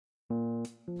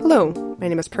Hello, my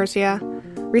name is Persia.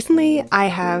 Recently, I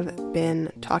have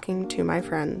been talking to my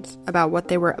friends about what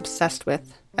they were obsessed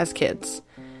with as kids.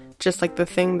 Just like the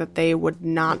thing that they would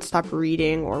not stop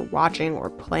reading or watching or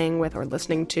playing with or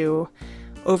listening to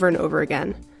over and over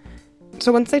again.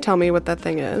 So once they tell me what that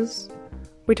thing is,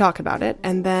 we talk about it,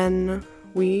 and then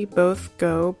we both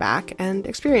go back and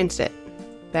experience it.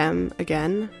 Them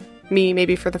again, me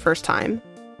maybe for the first time.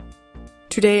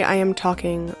 Today I am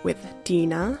talking with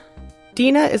Dina.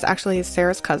 Dina is actually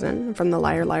Sarah's cousin from the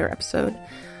Liar Liar episode.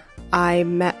 I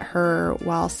met her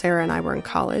while Sarah and I were in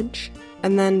college,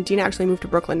 and then Dina actually moved to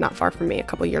Brooklyn not far from me a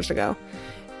couple years ago.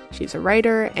 She's a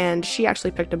writer, and she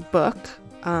actually picked a book,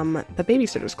 The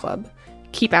Babysitter's Club,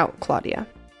 Keep Out, Claudia.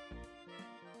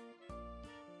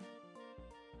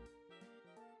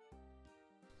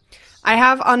 I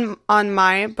have on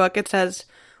my book, it says,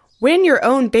 win your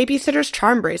own babysitter's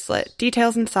charm bracelet.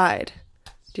 Details inside.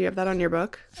 Do you have that on your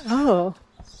book? Oh,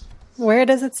 where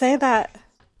does it say that?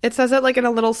 It says it like in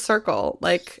a little circle,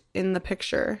 like in the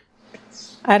picture.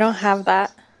 I don't have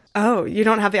that. Oh, you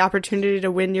don't have the opportunity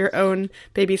to win your own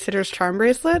babysitter's charm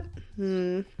bracelet?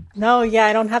 No, yeah,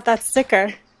 I don't have that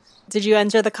sticker. Did you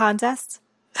enter the contest?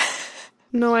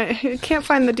 No, I can't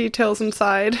find the details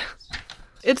inside.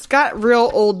 It's got real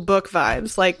old book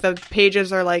vibes. Like the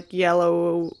pages are like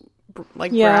yellow,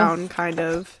 like brown kind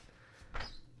of.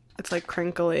 It's like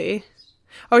crinkly.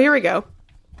 Oh, here we go.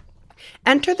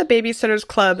 Enter the Babysitter's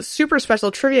Club super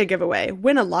special trivia giveaway.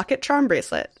 Win a Locket charm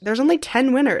bracelet. There's only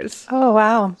 10 winners. Oh,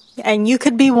 wow. And you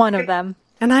could be one of them.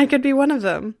 And I could be one of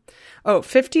them. Oh,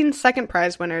 15 second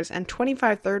prize winners and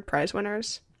 25 third prize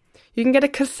winners. You can get a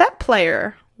cassette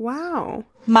player. Wow.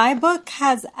 My book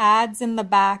has ads in the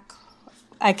back.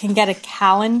 I can get a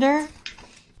calendar.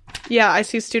 Yeah, I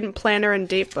see student planner and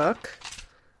date book.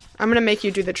 I'm going to make you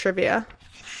do the trivia.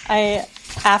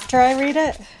 After I read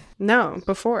it? No,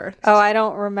 before. Oh, I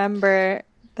don't remember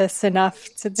this enough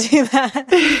to do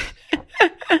that.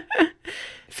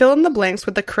 Fill in the blanks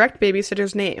with the correct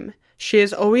babysitter's name. She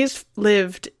has always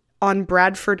lived on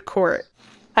Bradford Court.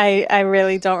 I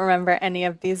really don't remember any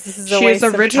of these. This is a She waste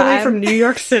is of originally time. from New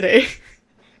York City.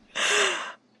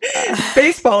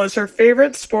 Baseball is her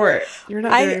favorite sport. You're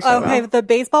not doing so well. The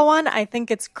baseball one, I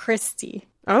think it's Christy.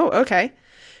 Oh, okay.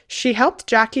 She helped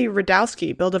Jackie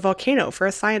Radowski build a volcano for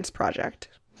a science project.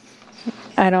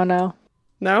 I don't know.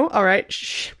 No? All right.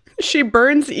 She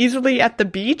burns easily at the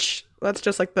beach. That's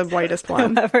just like the whitest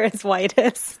one. Whoever is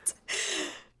whitest.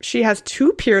 She has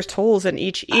 2 pierced holes in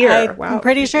each ear. Wow. I'm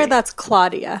pretty sure that's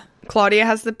Claudia. Claudia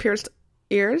has the pierced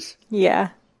ears. Yeah.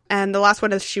 And the last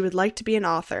one is she would like to be an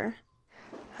author.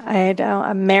 I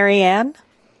don't. Marianne?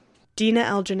 Dina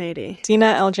El-Jannati. Dina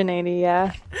El-Jannati,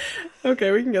 yeah.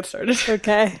 Okay, we can get started.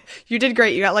 Okay. You did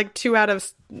great. You got like 2 out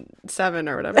of 7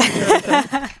 or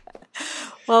whatever.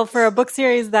 Well, for a book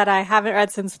series that I haven't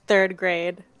read since 3rd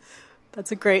grade,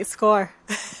 that's a great score.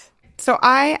 So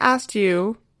I asked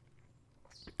you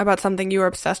about something you were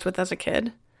obsessed with as a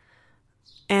kid.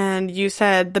 And you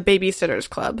said The Babysitter's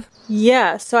Club.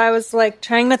 Yeah, so I was like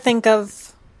trying to think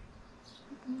of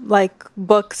like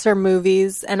books or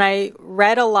movies, and I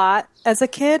read a lot as a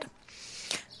kid.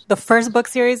 The first book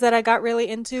series that I got really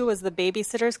into was The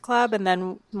Babysitter's Club, and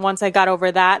then once I got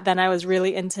over that, then I was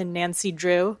really into Nancy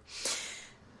Drew.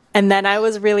 And then I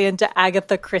was really into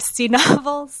Agatha Christie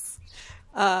novels.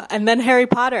 And then Harry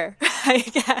Potter, I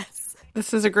guess.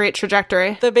 This is a great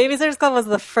trajectory. The Babysitter's Club was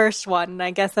the first one, and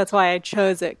I guess that's why I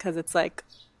chose it, because it's like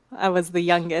I was the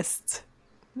youngest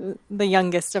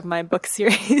of my book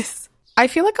series. I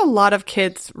feel like a lot of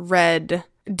kids read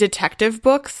detective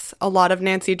books, a lot of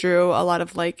Nancy Drew, a lot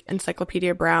of like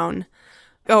Encyclopedia Brown,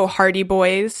 Hardy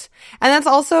Boys. And that's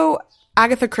also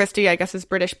Agatha Christie, I guess, is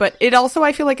British, but it also,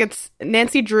 I feel like it's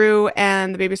Nancy Drew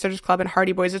and The Babysitter's Club and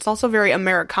Hardy Boys. It's also very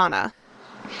Americana.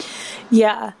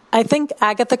 Yeah, I think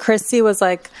Agatha Christie was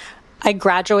like, I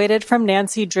graduated from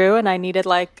Nancy Drew and I needed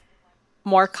like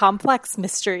more complex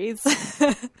mysteries.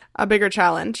 A bigger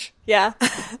challenge. Yeah.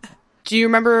 Do you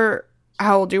remember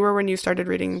how old you were when you started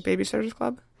reading Babysitter's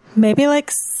Club? Maybe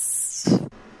like,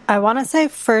 I want to say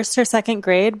 1st or 2nd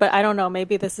grade, but I don't know.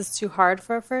 Maybe this is too hard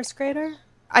for a 1st grader.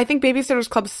 I think Babysitter's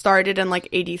Club started in like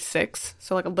 86,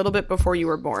 so like a little bit before you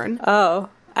were born. Oh,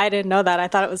 I didn't know that. I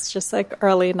thought it was just like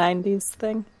early 90s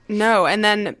thing. No, and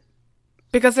then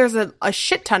because there's a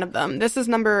shit ton of them, this is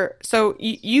so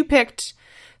you picked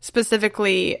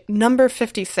specifically number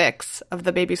 56 of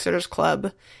the Babysitter's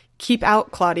Club, Keep Out,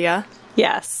 Claudia.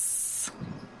 Yes.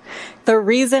 The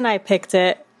reason I picked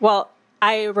it, well,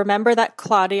 I remember that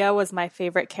Claudia was my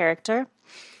favorite character.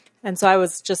 And so I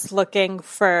was just looking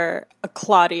for a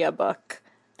Claudia book.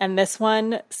 And this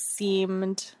one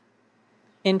seemed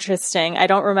interesting. I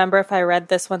don't remember if I read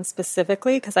this one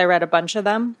specifically because I read a bunch of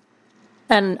them.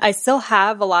 And I still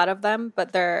have a lot of them,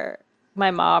 but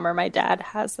my mom or my dad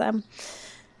has them.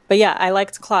 But yeah, I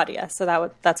liked Claudia, so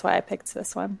that's why I picked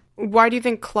this one. Why do you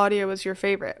think Claudia was your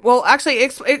favorite? Well, actually,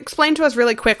 explain to us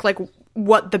really quick, like,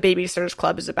 what the Babysitters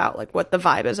Club is about, like, what the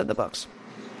vibe is of the books.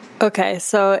 Okay,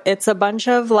 so it's a bunch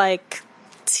of, like,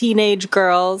 teenage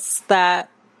girls that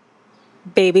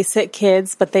babysit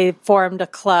kids, but they formed a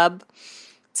club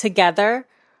together.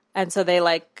 And so they,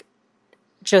 like,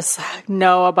 just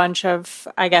know a bunch of,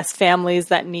 I guess, families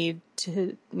that need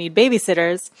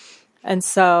babysitters. And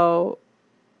so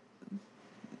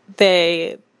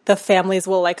the families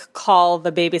will, like, call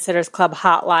the Babysitters Club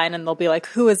hotline, and they'll be like,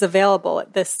 who is available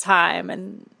at this time?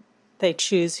 And they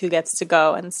choose who gets to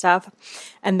go and stuff.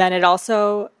 And then it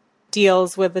also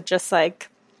deals with just, like,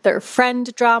 their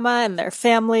friend drama and their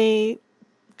family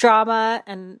drama,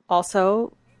 and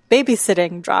also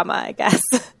babysitting drama, I guess.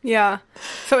 Yeah.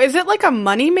 So is it like a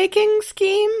money-making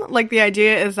scheme? Like, the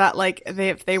idea is that, like,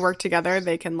 if they work together,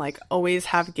 they can, like, always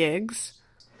have gigs?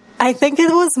 I think it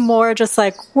was more just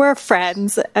like, we're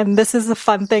friends and this is a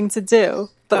fun thing to do.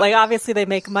 But like, obviously they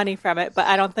make money from it, but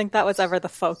I don't think that was ever the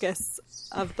focus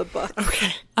of the book.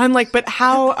 Okay. I'm like, but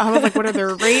how, I was like, what are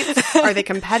their rates? Are they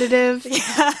competitive?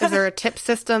 Yeah. Is there a tip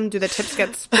system? Do the tips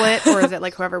get split? Or is it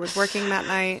like whoever was working that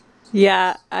night?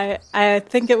 Yeah, I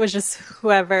think it was just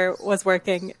whoever was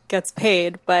working gets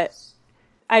paid, but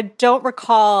I don't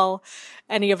recall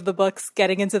any of the books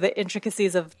getting into the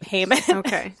intricacies of payment.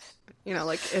 Okay. You know,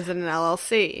 like, is it an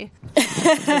LLC?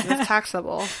 Is it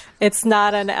taxable? It's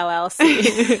not an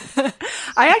LLC.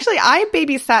 I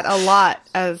babysat a lot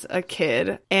as a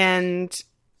kid, and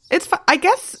I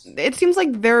guess it seems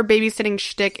like their babysitting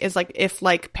shtick is like if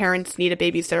like parents need a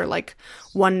babysitter like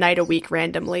one night a week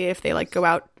randomly if they like go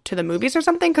out to the movies or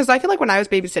something. Because I feel like when I was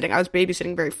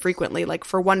babysitting very frequently. Like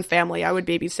for one family, I would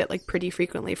babysit like pretty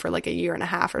frequently for like a year and a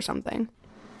half or something.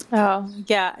 Oh,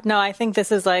 yeah. No, I think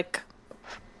this is like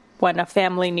when a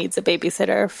family needs a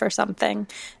babysitter for something,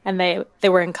 and they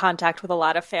were in contact with a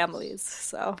lot of families.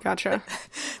 So Gotcha.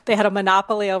 They had a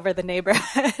monopoly over the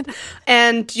neighborhood.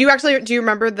 And do you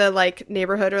remember the like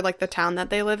neighborhood or like the town that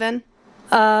they live in?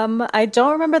 I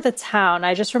don't remember the town.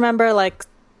 I just remember like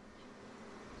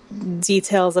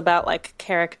details about like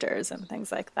characters and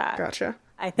things like that. Gotcha.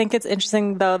 I think it's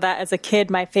interesting though that as a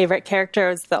kid, my favorite character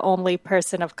was the only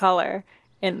person of color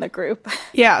in the group.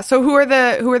 Yeah. So who are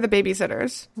the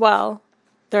babysitters? Well,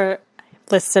 they're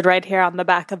listed right here on the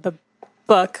back of the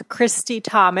book. Christy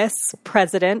Thomas,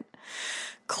 president.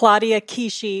 Claudia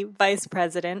Kishi, vice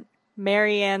president.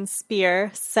 Marianne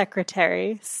Spear,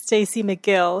 secretary. Stacy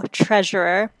McGill,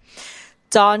 treasurer.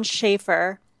 Dawn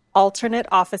Schaefer, alternate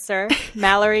officer.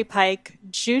 Mallory Pike,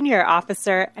 junior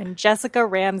officer. And Jessica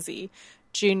Ramsey,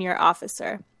 junior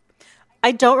officer.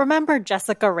 I don't remember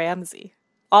Jessica Ramsey.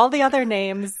 All the other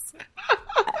names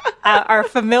are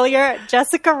familiar.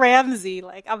 Jessica Ramsey,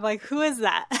 like I'm like, who is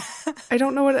that? I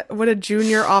don't know what a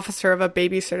junior officer of a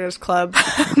babysitters club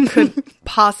could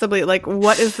possibly like.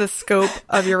 What is the scope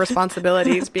of your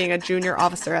responsibilities being a junior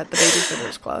officer at the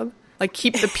babysitters club? Like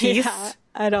keep the peace? Yeah,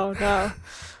 I don't know.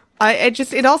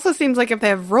 It also seems like if they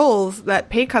have roles that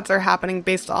pay cuts are happening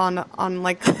based on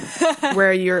like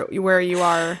where you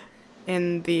are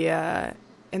in the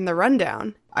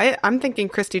rundown. I'm thinking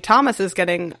Christy Thomas is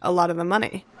getting a lot of the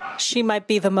money. She might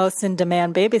be the most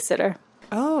in-demand babysitter.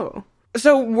 Oh.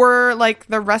 So were, like,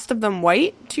 the rest of them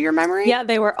white, to your memory? Yeah,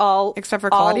 they were all... Except for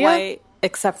Claudia? All white,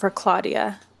 except for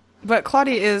Claudia. But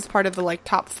Claudia is part of the, like,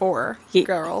 top 4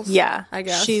 girls. Yeah. I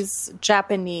guess. She's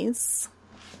Japanese,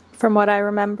 from what I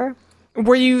remember.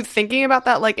 Were you thinking about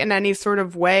that, like, in any sort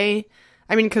of way?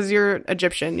 I mean, because you're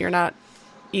Egyptian, you're not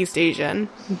East Asian.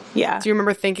 Yeah. Do you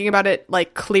remember thinking about it,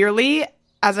 like, clearly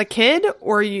as a kid,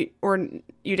 or you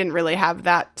didn't really have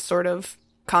that sort of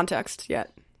context yet?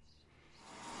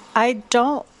 I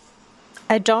don't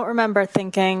remember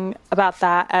thinking about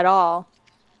that at all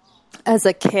as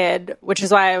a kid, which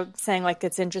is why I'm saying like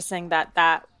it's interesting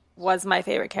that was my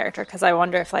favorite character, because I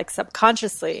wonder if like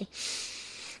subconsciously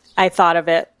I thought of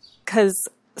it.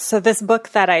 So this book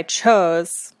that I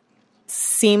chose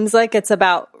seems like it's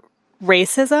about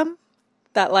racism.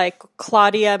 That like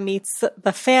Claudia meets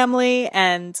the family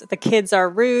and the kids are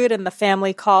rude and the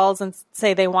family calls and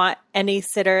say they want any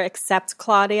sitter except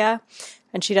Claudia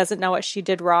and she doesn't know what she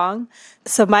did wrong.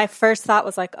 So my first thought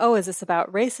was like, oh, is this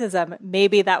about racism?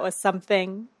 Maybe that was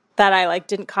something that I like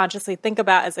didn't consciously think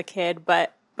about as a kid,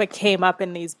 but came up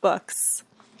in these books.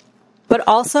 But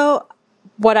also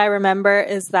what I remember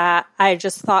is that I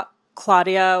just thought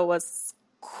Claudia was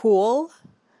cool.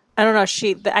 I don't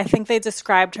know, I think they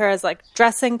described her as like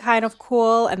dressing kind of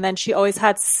cool, and then she always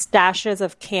had stashes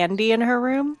of candy in her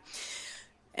room.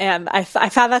 And I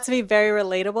found that to be very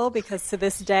relatable because to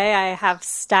this day I have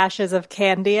stashes of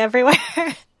candy everywhere.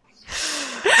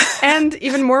 And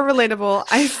even more relatable,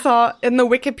 I saw in the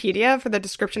Wikipedia for the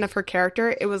description of her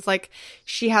character, it was like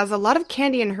she has a lot of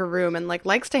candy in her room and like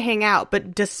likes to hang out,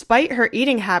 but despite her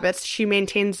eating habits, she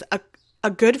maintains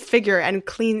a good figure and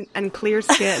clean and clear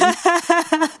skin.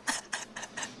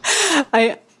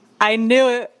 I knew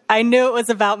it. I knew it was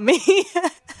about me.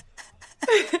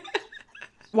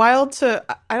 Wild to,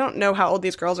 I don't know how old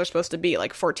these girls are supposed to be,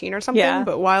 like 14 or something,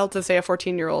 but wild to say a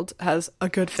 14-year-old has a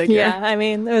good figure. Yeah, I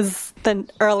mean, it was the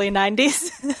early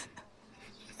 90s.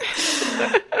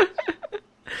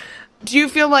 Do you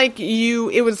feel like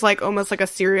it was like almost like a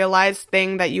serialized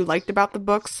thing that you liked about the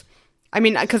books? I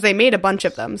mean, because they made a bunch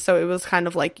of them, so it was kind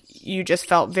of like you just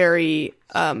felt very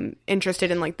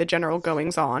interested in like the general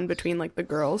goings on between like the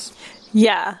girls.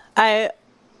 Yeah, I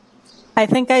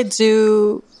think I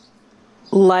do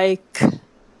like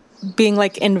being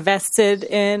like invested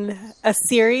in a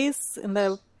series in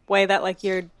the way that like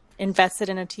you're invested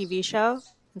in a TV show.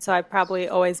 And so I've probably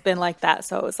always been like that.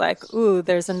 So it was like, ooh,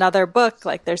 there's another book.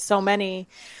 Like there's so many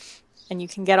and you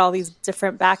can get all these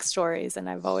different backstories. And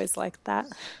I've always liked that.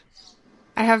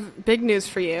 I have big news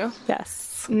for you.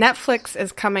 Yes. Netflix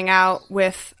is coming out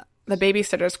with The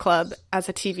Babysitters Club as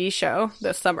a TV show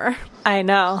this summer. I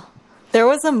know. There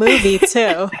was a movie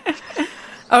too.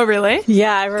 Oh, really?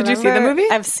 Yeah, I remember. Did you see the movie?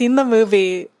 I've seen the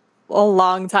movie a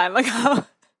long time ago.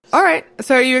 All right.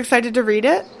 So are you excited to read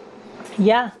it?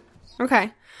 Yeah.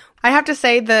 Okay. I have to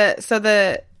say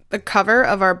the cover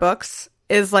of our books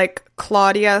is like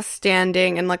Claudia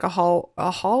standing in like a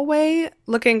hallway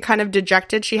looking kind of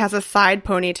dejected. She has a side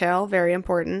ponytail, very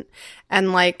important.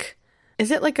 And like, is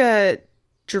it like a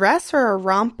dress or a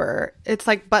romper? It's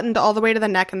like buttoned all the way to the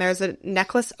neck and there's a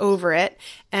necklace over it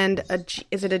and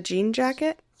is it a jean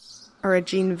jacket or a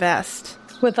jean vest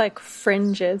with like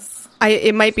fringes?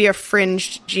 It might be a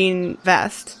fringed jean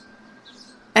vest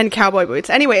and cowboy boots.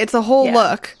 Anyway, it's a whole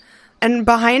look, and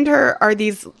behind her are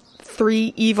these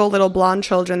 3 evil little blonde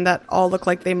children that all look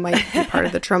like they might be part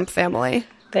of the Trump family.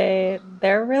 They're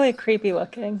really creepy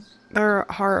looking. They're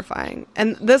horrifying.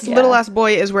 And this little ass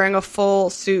boy is wearing a full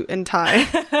suit and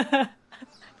tie.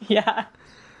 Yeah.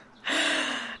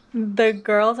 The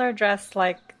girls are dressed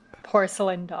like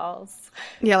porcelain dolls.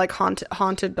 Yeah, like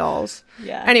haunted dolls.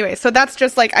 Yeah. Anyway, so that's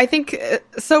just like, I think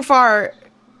so far,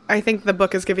 I think the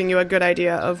book is giving you a good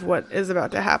idea of what is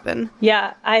about to happen.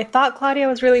 Yeah, I thought Claudia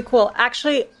was really cool.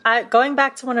 Actually, going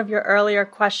back to one of your earlier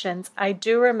questions, I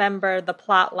do remember a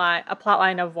plot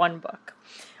line of one book.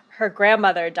 Her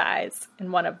grandmother dies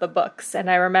in one of the books. And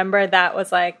I remember that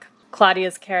was like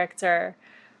Claudia's character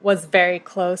was very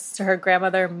close to her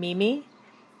grandmother, Mimi.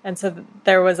 And so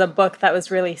there was a book that was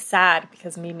really sad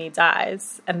because Mimi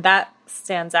dies. And that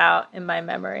stands out in my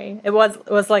memory. It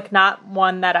was like not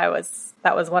one that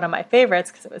was one of my favorites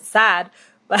because it was sad,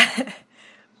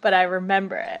 but I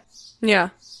remember it. Yeah.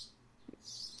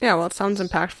 Yeah, well, it sounds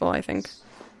impactful, I think.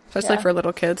 Especially for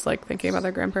little kids, like thinking about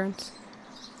their grandparents.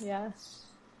 Yeah.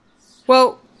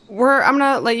 Well, I'm going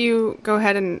to let you go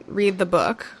ahead and read the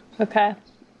book. Okay.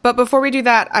 But before we do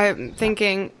that, I'm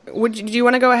thinking, do you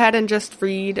want to go ahead and just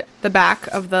read the back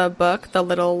of the book, the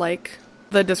little, like,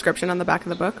 the description on the back of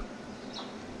the book?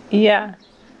 Yeah.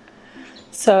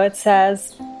 So it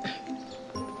says,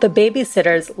 the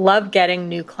babysitters love getting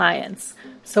new clients.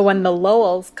 So when the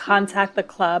Lowells contact the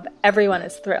club, everyone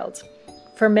is thrilled.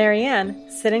 For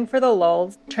Marianne, sitting for the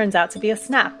Lowells turns out to be a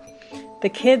snap. The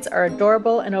kids are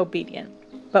adorable and obedient.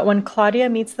 But when Claudia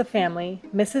meets the family,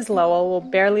 Mrs. Lowell will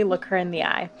barely look her in the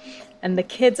eye, and the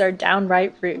kids are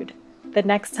downright rude. The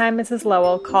next time Mrs.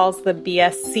 Lowell calls the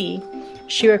BSC,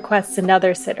 she requests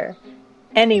another sitter.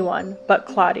 Anyone but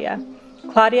Claudia.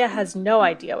 Claudia has no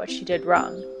idea what she did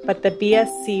wrong, but the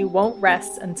BSC won't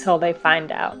rest until they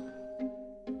find out.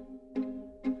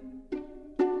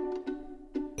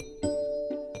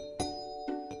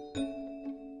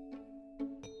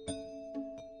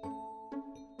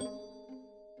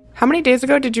 How many days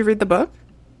ago did you read the book?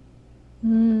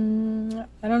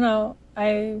 I don't know.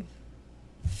 A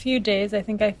few days. I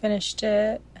think I finished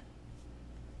it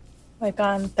like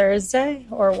on Thursday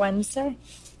or Wednesday.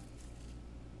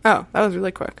 Oh, that was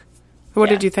really quick. What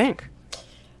did you think?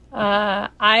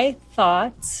 I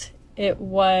thought it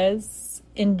was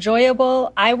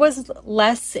enjoyable. I was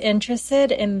less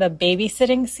interested in the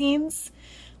babysitting scenes,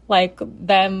 like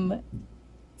them,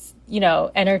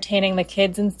 entertaining the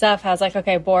kids and stuff. I was like,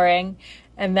 okay, boring.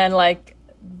 And then like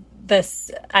this,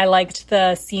 I liked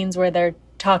the scenes where they're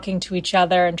talking to each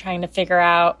other and trying to figure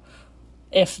out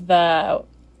if the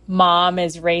mom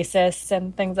is racist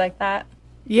and things like that.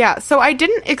 Yeah, so I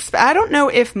don't know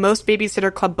if most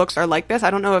Babysitter Club books are like this. I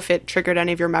don't know if it triggered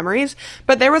any of your memories,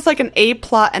 but there was like an A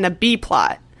plot and a B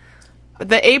plot.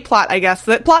 The A plot, I guess,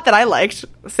 the plot that I liked,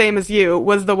 same as you,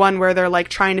 was the one where they're like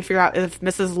trying to figure out if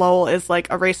Mrs. Lowell is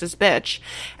like a racist bitch.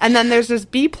 And then there's this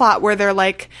B plot where they're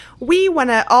like, we want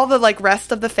to, all the like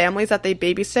rest of the families that they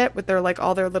babysit with their like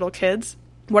all their little kids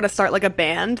want to start like a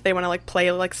band. They want to like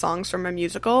play like songs from a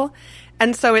musical.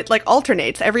 And so it like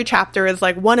alternates. Every chapter is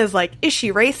like, one is like, is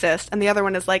she racist? And the other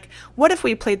one is like, what if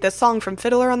we played this song from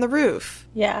Fiddler on the Roof?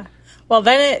 Yeah. Well,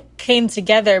 then it came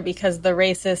together because the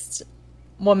racist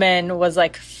woman was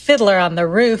like, Fiddler on the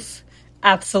Roof?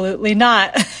 Absolutely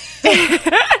not.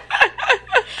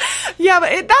 Yeah,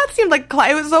 but that seemed like,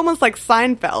 it was almost like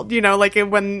Seinfeld, you know, like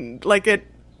when like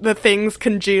the things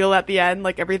congeal at the end,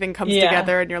 like everything comes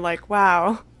together and you're like,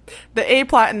 wow, the A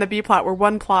plot and the B plot were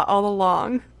one plot all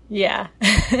along. Yeah.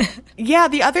 Yeah,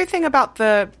 the other thing about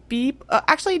the B...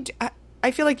 actually,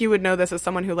 I feel like you would know this as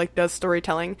someone who, like, does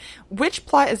storytelling. Which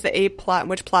plot is the A plot and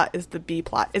which plot is the B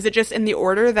plot? Is it just in the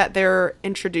order that they're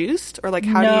introduced? Or, like,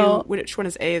 how do you... Which one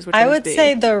is A, which one is B? I would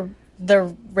say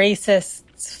the racist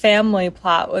family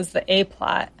plot was the A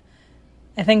plot.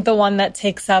 I think the one that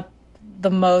takes up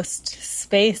the most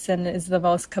space and is the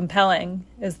most compelling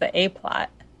is the A plot.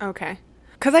 Okay.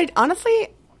 Because honestly,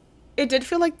 it did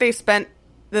feel like they spent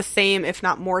the same, if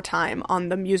not more time on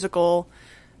the musical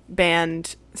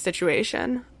band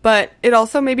situation. But it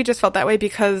also maybe just felt that way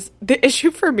because the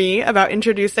issue for me about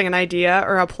introducing an idea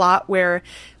or a plot where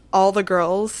all the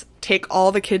girls take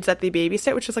all the kids that they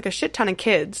babysit, which is like a shit ton of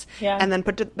kids, and then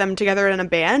put them together in a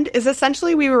band, is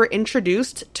essentially we were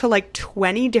introduced to like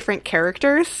 20 different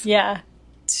characters. Yeah.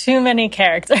 Too many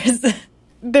characters.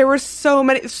 There were so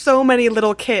many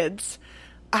little kids.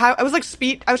 I was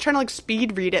trying to like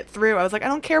speed read it through. I was like, I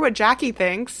don't care what Jackie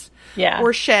thinks. Yeah.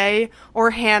 Or Shay or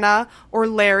Hannah or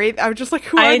Larry. I was just like,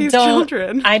 who are these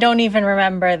children? I don't even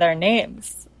remember their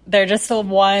names. They're just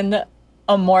one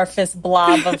amorphous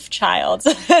blob of child.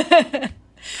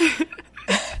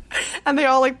 And they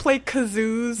all like play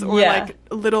kazoos or like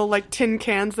little like tin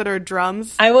cans that are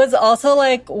drums. I was also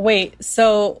like, wait,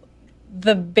 so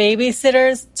the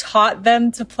babysitters taught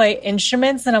them to play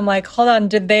instruments? And I'm like, hold on,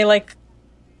 do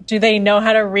they know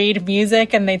how to read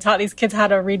music and they taught these kids how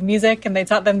to read music and they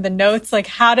taught them the notes? Like,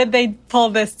 how did they pull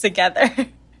this together?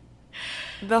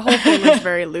 The whole thing was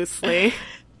very loosely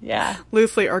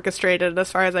orchestrated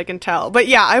as far as I can tell. But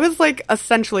yeah, I was like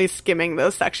essentially skimming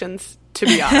those sections, to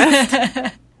be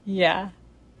honest. Yeah.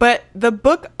 But the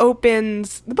book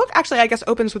actually, I guess,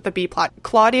 opens with the B plot.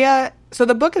 Claudia, so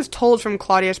the book is told from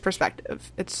Claudia's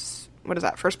perspective. It's, what is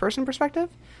that, first person perspective?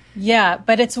 Yeah,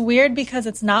 but it's weird because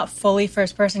it's not fully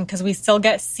first person because we still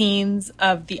get scenes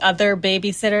of the other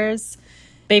babysitters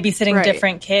babysitting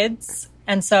different kids.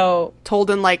 And so... Told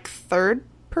in like third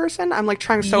person? I'm like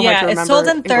trying so hard to remember. Yeah, it's told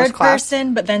in third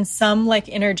person, but then some like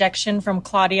interjection from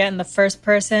Claudia in the first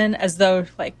person as though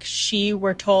like she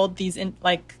were told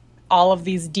all of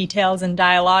these details in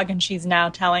dialogue and she's now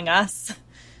telling us.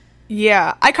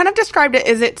 Yeah, I kind of described it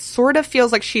as it sort of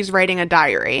feels like she's writing a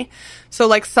diary. So,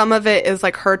 like, some of it is,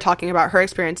 like, her talking about her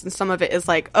experience, and some of it is,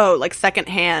 like, oh, like,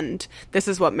 secondhand, this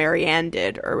is what Marianne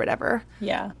did, or whatever.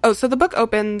 Yeah. Oh, so the book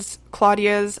opens,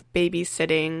 Claudia's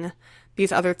babysitting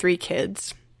these other 3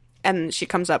 kids, and she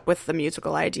comes up with the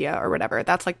musical idea, or whatever.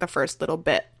 That's, like, the first little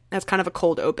bit. That's kind of a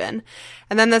cold open.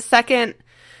 And then the second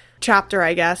chapter,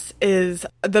 I guess, is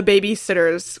the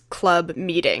Babysitters Club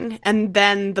meeting. And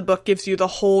then the book gives you the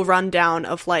whole rundown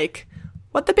of, like,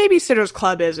 what the Babysitters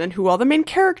Club is and who all the main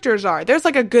characters are. There's,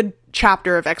 like, a good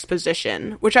chapter of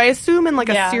exposition, which I assume in, like,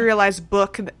 a serialized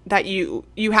book that you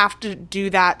have to do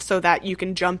that so that you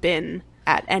can jump in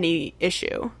at any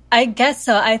issue. I guess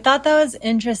so. I thought that was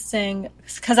interesting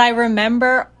because I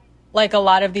remember, like, a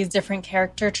lot of these different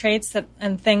character traits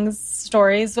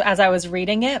stories as I was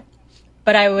reading it.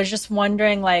 But I was just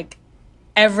wondering, like,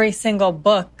 every single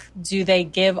book, do they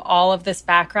give all of this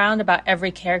background about every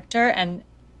character and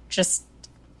just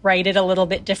write it a little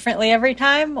bit differently every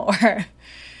time? Or,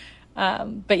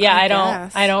 but yeah,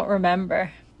 I don't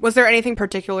remember. Was there anything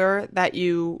particular that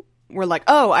you were like,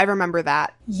 oh, I remember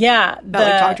that? Yeah.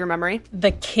 That jogged your memory? The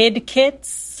kid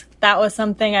kits, that was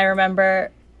something I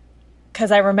remember.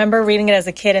 Because I remember reading it as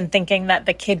a kid and thinking that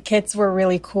the kid kits were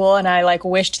really cool, and I like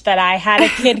wished that I had a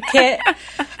kid kit.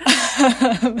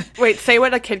 Wait, say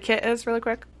what a kid kit is really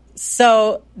quick.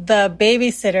 So the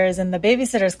babysitters in the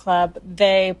Babysitters Club,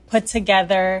 they put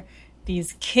together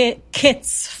these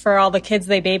kits for all the kids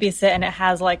they babysit, and it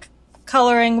has like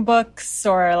coloring books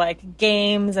or like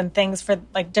games and things for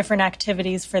like different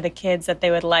activities for the kids that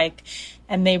they would like,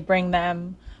 and they bring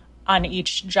them on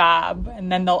each job,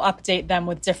 and then they'll update them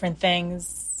with different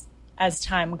things as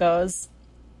time goes.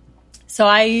 So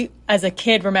I, as a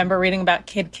kid, remember reading about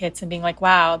kid kits and being like,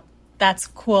 wow, that's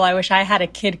cool. I wish I had a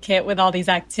kid kit with all these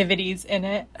activities in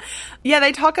it. Yeah,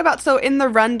 they talk about, so in the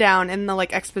rundown, in the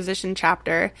like exposition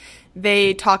chapter,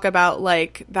 they talk about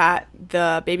like that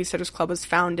the Babysitters Club was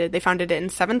founded. They founded it in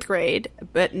 7th grade,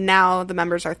 but now the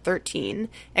members are 13,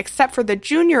 except for the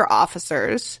junior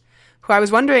officers, who I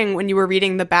was wondering when you were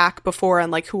reading the back before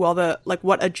and like who all the, like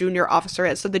what a junior officer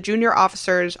is. So the junior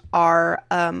officers are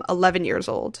 11 years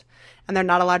old, and they're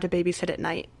not allowed to babysit at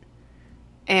night.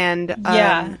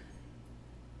 And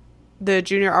the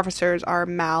junior officers are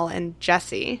Mal and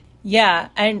Jesse. Yeah,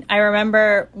 and I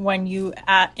remember when you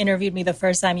interviewed me the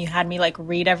first time, you had me like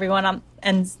read everyone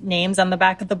and names on the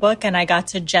back of the book, and I got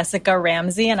to Jessica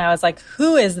Ramsey, and I was like,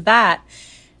 who is that?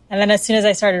 And then as soon as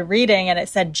I started reading and it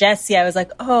said Jessie, I was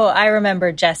like, oh, I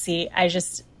remember Jessie. I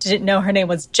just didn't know her name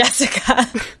was Jessica.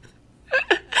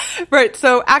 Right,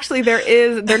 so actually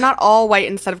they're not all white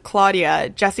instead of Claudia.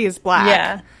 Jessie is black.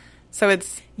 Yeah. So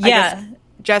it's, I guess,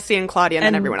 Jessie and Claudia, and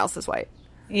then everyone else is white.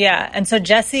 Yeah, and so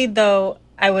Jessie, though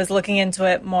I was looking into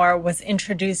it more, was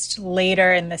introduced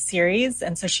later in the series,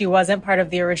 and so she wasn't part of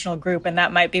the original group, and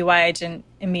that might be why I didn't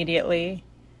immediately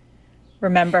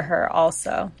remember her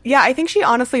also. Yeah, I think she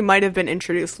honestly might have been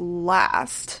introduced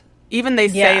last. Even they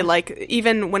say, like,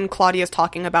 even when Claudia's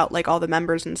talking about, like, all the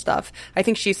members and stuff, I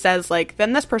think she says, like,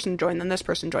 then this person joined, then this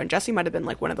person joined. Jessie might have been,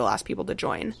 like, one of the last people to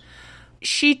join.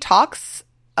 She talks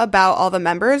about all the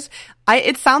members.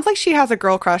 It sounds like she has a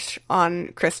girl crush on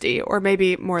Christy, or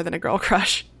maybe more than a girl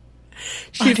crush.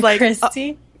 She's on like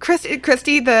Christy?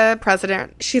 Christy, the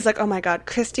president. She's like, oh my god,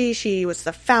 Christy, she was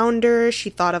the founder.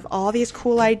 She thought of all these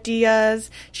cool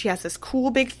ideas. She has this cool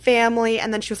big family.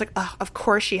 And then she was like, oh, of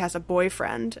course she has a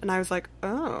boyfriend. And I was like,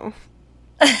 oh.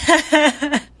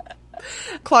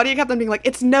 Claudia kept on being like,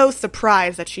 it's no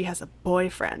surprise that she has a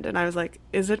boyfriend. And I was like,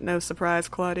 is it no surprise,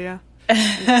 Claudia?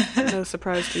 No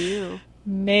surprise to you.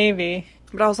 Maybe.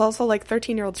 But I was also like,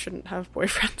 13-year-olds shouldn't have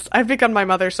boyfriends. I've become my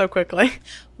mother so quickly.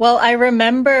 Well, I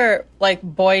remember like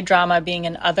boy drama being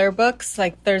in other books.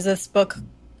 Like there's this book,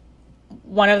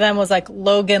 one of them was like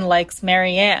Logan Likes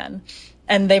Marianne.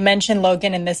 And they mention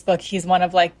Logan in this book. He's one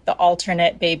of like the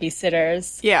alternate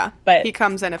babysitters. Yeah, but he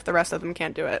comes in if the rest of them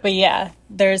can't do it. But yeah,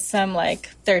 there's some like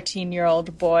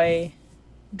 13-year-old boy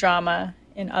drama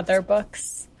in other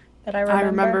books that I remember. I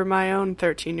remember my own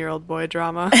 13-year-old boy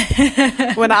drama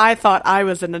when I thought I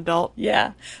was an adult.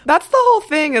 Yeah. That's the whole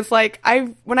thing, is like,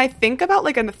 when I think about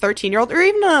like a 13-year-old or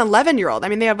even an 11-year-old, I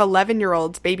mean, they have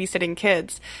 11-year-olds babysitting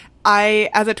kids.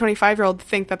 I, as a 25-year-old,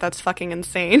 think that that's fucking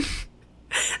insane.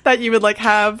 That you would like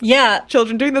have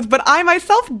children doing this. But I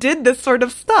myself did this sort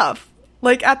of stuff,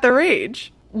 like at their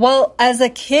age. Well, as a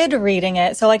kid reading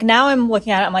it, so like now I'm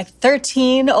looking at it, I'm like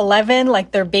 13, 11,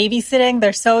 like they're babysitting,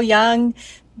 they're so young.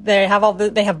 They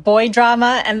have boy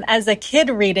drama, and as a kid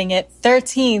reading it,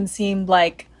 13 seemed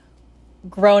like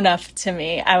grown up to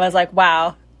me. I was like,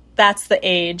 wow, that's the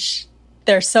age.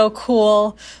 They're so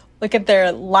cool. Look at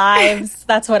their lives.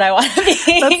 That's what I want to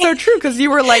be. That's so true, because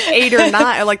you were like 8 or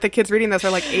 9. Like the kids reading this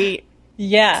are like 8.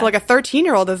 Yeah. So like a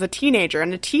 13-year-old is a teenager,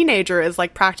 and a teenager is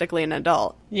like practically an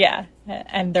adult. Yeah,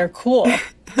 and they're cool.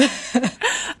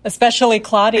 Especially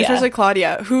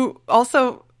Claudia. Who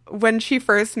also, when she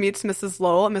first meets Mrs.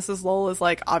 Lowell is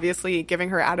like obviously giving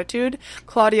her attitude.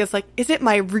 Claudia's like, is it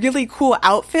my really cool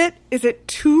outfit? Is it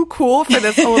too cool for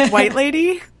this old white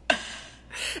lady?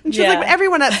 And she's like, but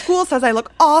everyone at school says I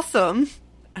look awesome.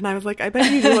 And I was like, I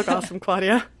bet you do look awesome,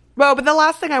 Claudia. Well, but the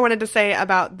last thing I wanted to say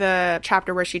about the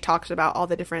chapter where she talks about all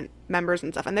the different members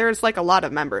and stuff, and there's like a lot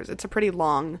of members, it's a pretty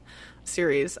long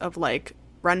series of like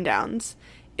rundowns,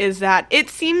 is that it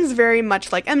seems very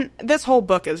much like, and this whole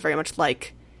book is very much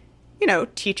like, you know,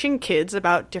 teaching kids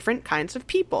about different kinds of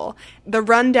people. The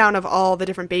rundown of all the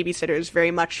different babysitters very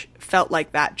much felt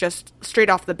like that, just straight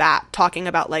off the bat, talking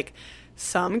about like,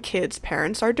 some kids'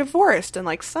 parents are divorced, and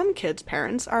like some kids'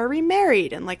 parents are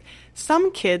remarried, and like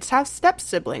some kids have step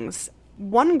siblings.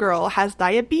 One girl has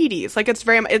diabetes. Like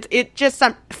it just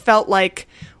felt like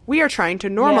we are trying to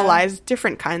normalize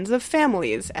different kinds of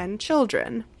families and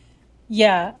children.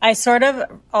 Yeah, I sort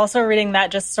of also reading that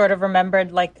just sort of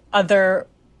remembered like other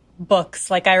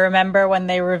books. Like I remember when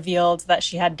they revealed that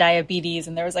she had diabetes,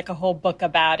 and there was like a whole book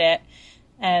about it,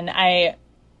 and I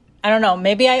don't know,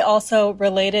 maybe I also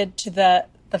related to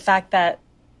the fact that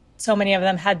so many of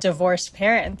them had divorced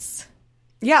parents.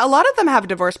 Yeah, a lot of them have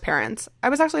divorced parents. I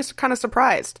was actually kind of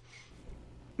surprised.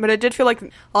 But it did feel like a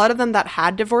lot of them that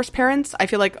had divorced parents, I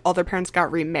feel like all their parents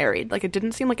got remarried. Like, it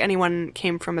didn't seem like anyone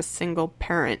came from a single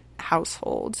parent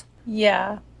household.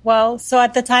 Yeah. Well, so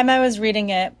at the time I was reading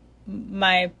it,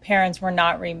 my parents were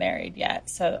not remarried yet.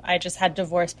 So I just had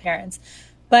divorced parents.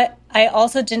 But I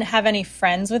also didn't have any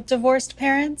friends with divorced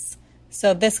parents.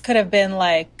 So this could have been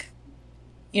like,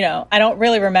 you know, I don't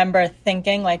really remember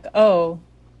thinking like, oh,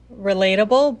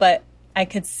 relatable, but I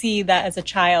could see that as a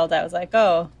child. I was like,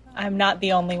 oh, I'm not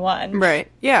the only one.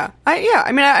 Right. Yeah.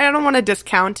 I mean, I don't want to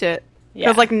discount it.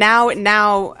 Because, like,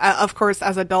 now, of course,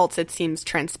 as adults, it seems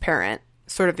transparent,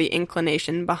 sort of the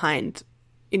inclination behind,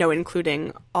 you know,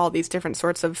 including all these different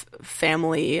sorts of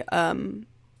family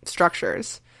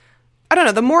structures. I don't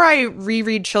know. The more I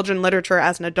reread children's literature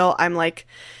as an adult, I'm like,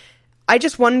 I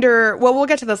just wonder, well, we'll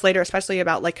get to this later, especially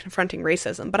about, like, confronting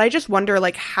racism, but I just wonder,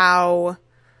 like, how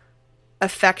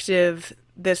effective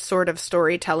this sort of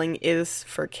storytelling is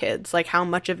for kids. Like, how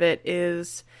much of it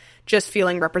is just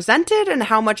feeling represented and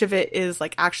how much of it is,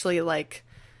 like, actually, like,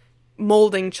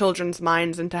 molding children's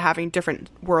minds into having different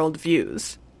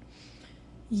worldviews.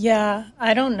 Yeah,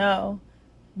 I don't know.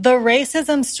 The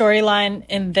racism storyline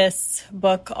in this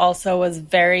book also was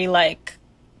very, like,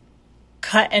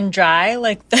 cut and dry.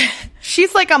 Like,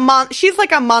 she's like a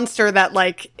monster that,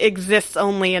 like, exists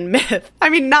only in myth. I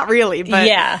mean, not really, but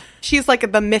yeah. She's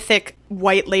like the mythic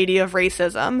white lady of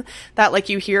racism that, like,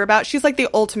 you hear about. She's like the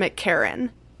ultimate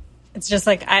Karen. It's just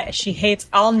like, she hates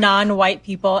all non-white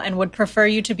people and would prefer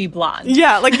you to be blonde.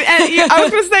 Yeah, like, and, yeah, I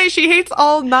was going to say, she hates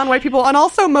all non-white people and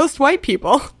also most white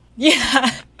people.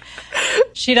 Yeah.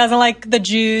 She doesn't like the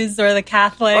Jews or the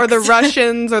Catholics. Or the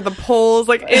Russians or the Poles.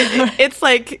 Like, it's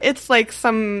like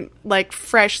some, like,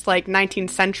 fresh, like, 19th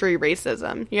century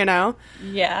racism, you know?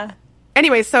 Yeah.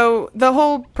 Anyway, so the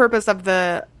whole purpose of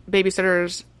the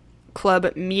Babysitters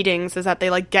Club meetings is that they,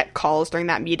 like, get calls during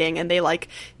that meeting and they, like,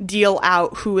 deal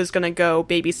out who is going to go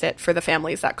babysit for the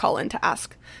families that call in to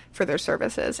ask for their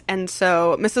services. And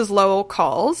so Mrs. Lowell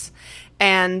calls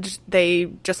and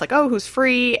they just like, oh, who's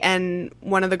free? And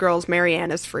one of the girls,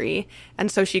 Marianne, is free.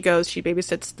 And so she goes, she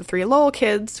babysits the 3 Lowell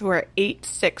kids who are 8,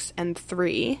 6, and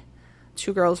 3,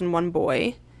 2 girls and 1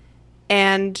 boy.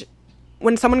 And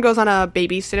when someone goes on a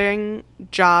babysitting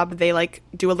job, they, like,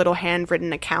 do a little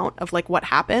handwritten account of, like, what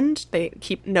happened. They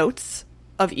keep notes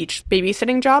of each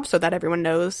babysitting job so that everyone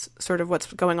knows sort of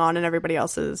what's going on in everybody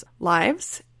else's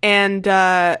lives. And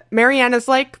Marianne is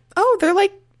like, oh, they're,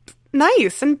 like,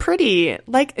 nice and pretty.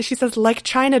 Like, she says, like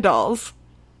China dolls.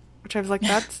 Which I was like,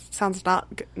 that sounds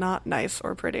not nice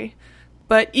or pretty.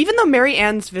 But even though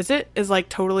Marianne's visit is, like,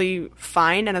 totally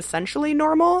fine and essentially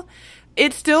normal,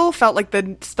 it still felt like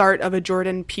the start of a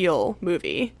Jordan Peele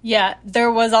movie. Yeah, there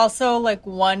was also, like,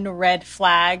 one red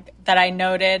flag that I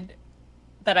noted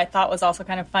that I thought was also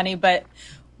kind of funny. But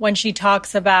when she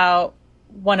talks about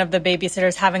one of the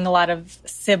babysitters having a lot of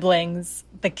siblings,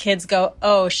 the kids go,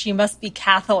 oh, she must be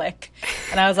Catholic.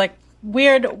 And I was like,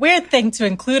 weird thing to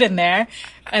include in there.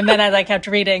 And then as I kept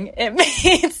reading, it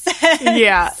made sense.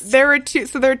 Yeah, there are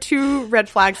 2 red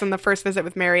flags in the first visit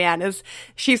with Marianne. Is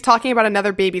she's talking about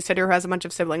another babysitter who has a bunch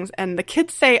of siblings, and the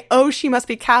kids say, oh, she must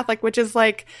be Catholic, which is,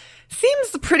 like,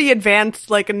 seems pretty advanced,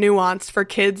 like, a nuance for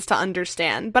kids to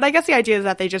understand. But I guess the idea is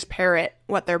that they just parrot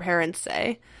what their parents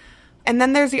say. And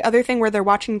then there's the other thing where they're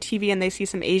watching TV and they see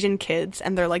some Asian kids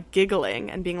and they're, like,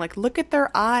 giggling and being like, look at their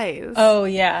eyes. Oh,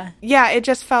 yeah. Yeah, it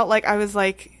just felt like I was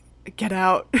like, get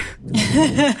out.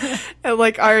 And,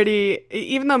 like, already,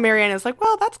 even though Marianne is like,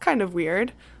 well, that's kind of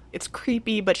weird. It's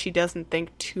creepy, but she doesn't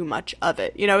think too much of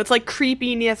it. You know, it's like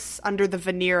creepiness under the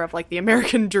veneer of, like, the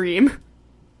American dream.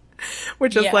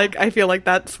 Which is, like, I feel like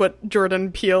that's what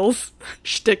Jordan Peele's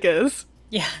shtick is.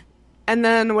 Yeah. And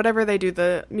then whatever they do,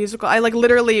 the musical, I, like,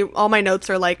 literally, all my notes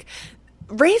are, like,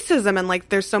 racism, and, like,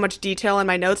 there's so much detail in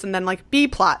my notes, and then, like,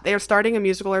 B-plot, they're starting a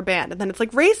musical or band, and then it's,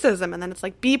 like, racism, and then it's,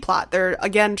 like, B-plot, they're,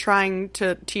 again, trying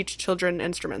to teach children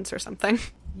instruments or something.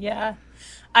 Yeah.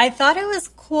 I thought it was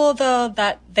cool, though,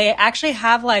 that they actually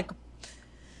have, like,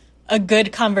 a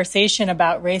good conversation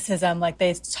about racism. Like,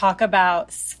 they talk about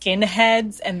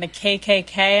skinheads and the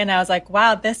KKK, and I was like,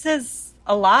 wow, this is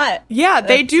a lot. Yeah,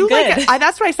 they That's do good. like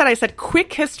that's what I said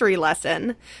quick history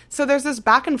lesson. So there's this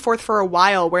back and forth for a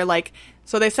while where, like,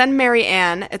 so they send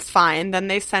Marianne, it's fine, then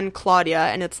they send Claudia,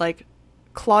 and it's like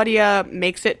Claudia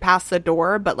makes it past the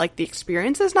door, but, like, the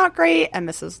experience is not great and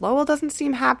Mrs. Lowell doesn't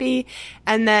seem happy.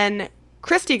 And then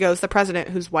Christy goes, the president,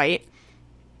 who's white.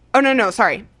 Oh, no,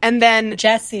 sorry. And then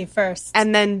Jessie first.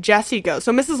 And then Jessie goes.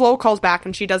 So Mrs. Lowell calls back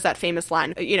and she does that famous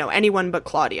line, you know, anyone but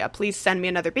Claudia. Please send me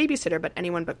another babysitter, but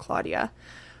anyone but Claudia.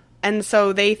 And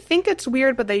so they think it's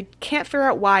weird, but they can't figure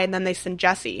out why, and then they send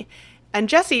Jessie. And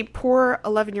Jessie, poor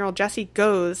 11-year-old Jessie,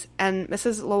 goes, and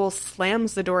Mrs. Lowell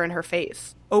slams the door in her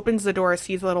face, opens the door,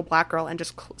 sees the little black girl, and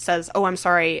just says, "Oh, I'm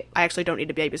sorry, I actually don't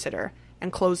need a babysitter,"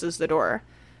 and closes the door,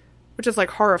 which is,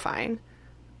 like, horrifying.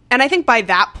 And I think by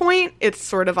that point, it's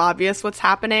sort of obvious what's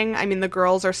happening. I mean, the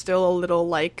girls are still a little,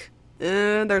 like,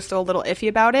 they're still a little iffy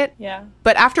about it. Yeah.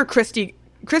 But after Christy,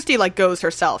 like, goes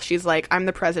herself. She's like, "I'm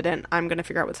the president. I'm going to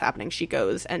figure out what's happening." She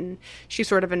goes, and she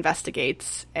sort of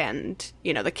investigates. And,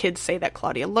 you know, the kids say that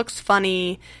Claudia looks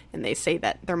funny, and they say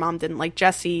that their mom didn't like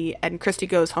Jessie. And Christy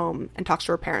goes home and talks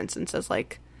to her parents and says,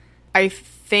 like, "I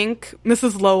think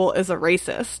Mrs. Lowell is a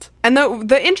racist." And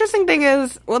the interesting thing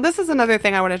is, well, this is another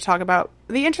thing I want to talk about.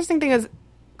 The interesting thing is,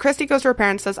 Christy goes to her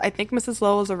parents, says, "I think Mrs.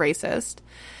 Lowell is a racist."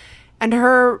 And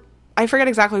I forget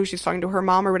exactly who she's talking to, her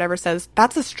mom or whatever, says,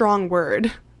 "That's a strong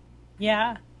word."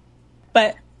 Yeah.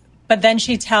 But then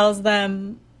she tells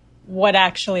them what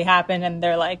actually happened, and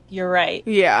they're like, "You're right.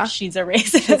 Yeah. She's a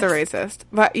racist." She's a racist.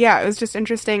 But yeah, it was just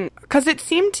interesting because it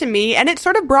seemed to me, and it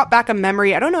sort of brought back a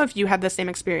memory. I don't know if you had the same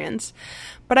experience,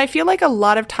 but I feel like a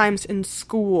lot of times in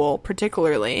school,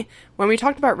 particularly, when we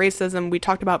talked about racism, we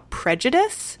talked about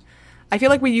prejudice. I feel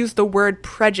like we used the word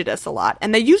prejudice a lot,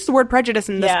 and they used the word prejudice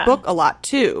in this book a lot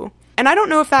too. And I don't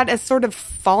know if that has sort of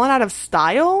fallen out of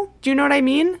style. Do you know what I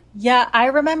mean? Yeah, I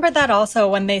remember that also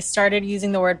when they started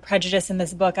using the word prejudice in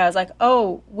this book. I was like,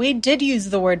 oh, we did use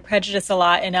the word prejudice a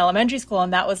lot in elementary school,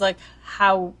 and that was like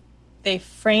how they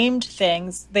framed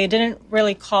things. They didn't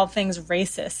really call things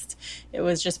racist. It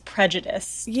was just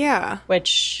prejudice. Yeah.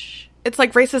 Which... it's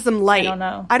like racism light. I don't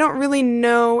know. I don't really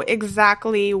know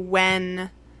exactly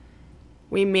when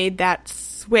we made that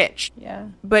switch. Yeah.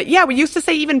 But yeah, we used to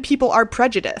say even people are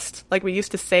prejudiced. Like, we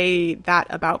used to say that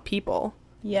about people.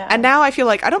 Yeah. And now I feel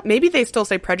like maybe they still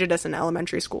say prejudice in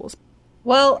elementary schools.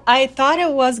 Well, I thought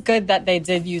it was good that they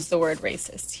did use the word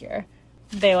racist here.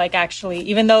 They, like, actually,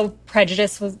 even though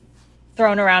prejudice was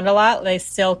thrown around a lot, they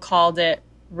still called it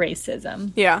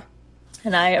racism. Yeah.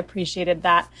 And I appreciated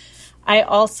that. I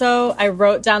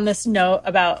wrote down this note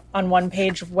about, on one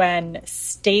page, when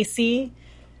Stacy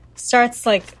starts,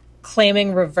 like,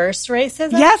 claiming reverse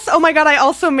racism. Yes. Oh my God. I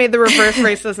also made the reverse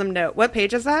racism note. What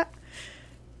page is that?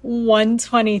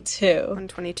 122.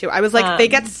 122. I was like, they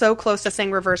get so close to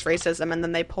saying reverse racism and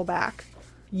then they pull back.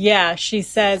 Yeah. She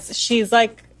says, she's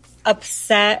like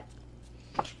upset.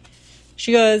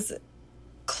 She goes,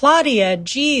 "Claudia,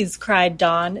 geez," cried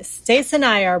Dawn. "Stace and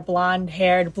I are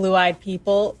blonde-haired, blue-eyed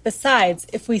people. Besides,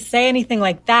 if we say anything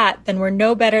like that, then we're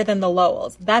no better than the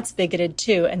Lowells. That's bigoted,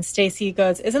 too." And Stacy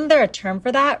goes, "Isn't there a term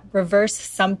for that? Reverse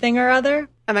something or other?"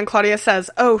 And then Claudia says,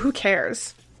 "Oh, who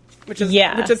cares?" Which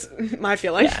is my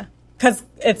feeling. Yeah. Because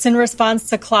it's in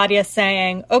response to Claudia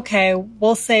saying, "Okay,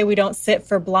 we'll say we don't sit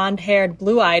for blonde-haired,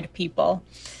 blue-eyed people."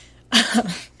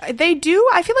 They do.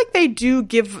 I feel like they do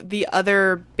give the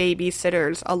other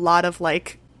babysitters a lot of,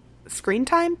 like, screen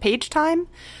time, page time.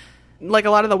 Like, a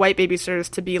lot of the white babysitters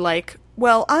to be like,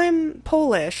 "Well, I'm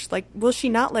Polish. Like, will she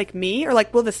not like me?" Or,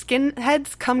 like, "Will the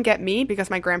skinheads come get me because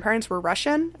my grandparents were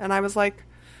Russian?" And I was like,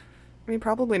 I mean,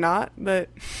 probably not. But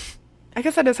I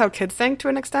guess that is how kids think to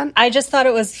an extent. I just thought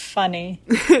it was funny.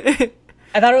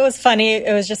 I thought it was funny.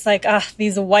 It was just like,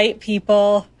 these white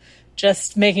people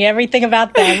just making everything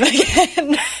about them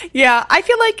again. Yeah, I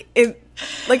feel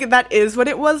like that is what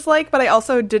it was like, but I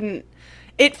also didn't.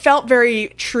 It felt very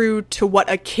true to what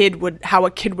how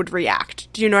a kid would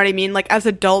react. Do you know what I mean? Like, as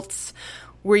adults,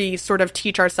 we sort of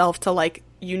teach ourselves to, like,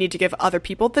 you need to give other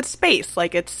people the space.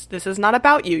 Like, this is not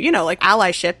about you. You know, like,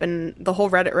 allyship and the whole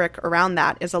rhetoric around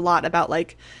that is a lot about,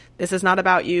 like, this is not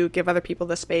about you, give other people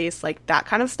the space, like, that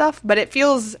kind of stuff. But it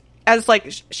feels, as, like,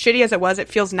 shitty as it was, it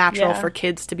feels natural for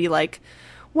kids to be like,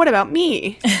 what about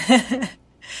me?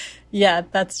 Yeah,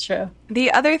 that's true.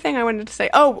 The other thing I wanted to say,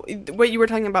 what you were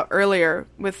talking about earlier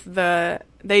with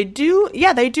they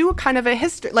do kind of a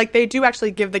history, like, they do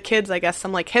actually give the kids, I guess,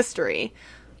 some, like, history,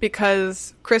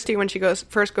 because Christy, when she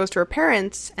first goes to her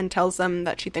parents and tells them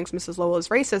that she thinks Mrs. Lowell is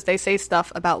racist, they say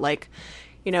stuff about, like,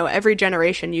 you know, every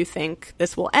generation you think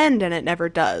this will end and it never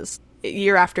does.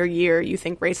 Year after year, you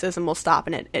think racism will stop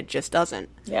and it just doesn't.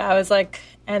 Yeah, I was like,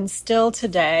 and still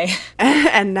today.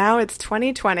 And now it's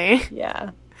 2020.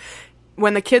 Yeah.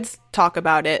 When the kids talk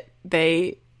about it,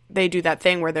 they do that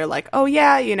thing where they're like, oh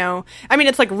yeah, you know, I mean,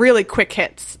 it's like really quick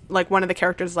hits. Like, one of the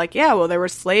characters is like, yeah, well, there were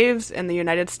slaves in the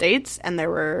United States and there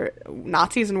were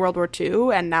Nazis in World War II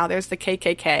and now there's the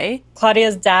KKK.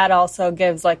 Claudia's dad also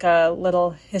gives like a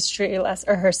little history lesson,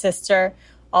 or her sister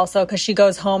also, because she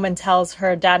goes home and tells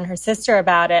her dad and her sister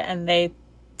about it, and they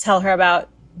tell her about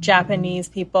Japanese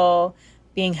people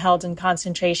being held in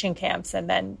concentration camps. And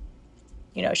then,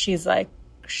 you know, she's like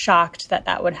shocked that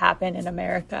that would happen in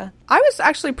America. I was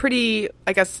actually pretty,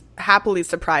 I guess, happily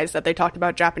surprised that they talked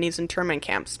about Japanese internment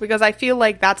camps, because I feel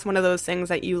like that's one of those things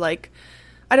that you, like,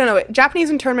 I don't know, Japanese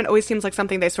internment always seems like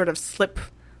something they sort of slip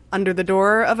under the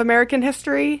door of American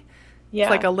history. Yeah.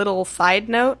 It's like a little side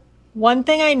note. One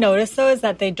thing I noticed, though, is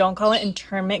that they don't call it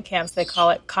internment camps. They call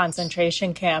it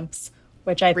concentration camps,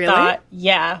 which I thought,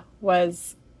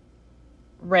 was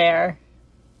rare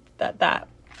that would happen.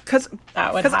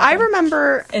 Because I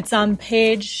remember... It's on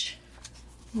page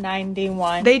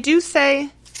 91. They do say...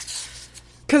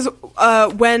 Because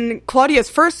when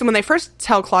they first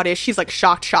tell Claudia, she's, like,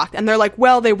 shocked. And they're like,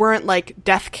 well, they weren't, like,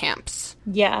 death camps.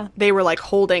 Yeah. They were, like,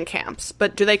 holding camps.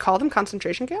 But do they call them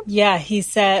concentration camps? Yeah, he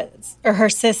says, or her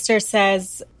sister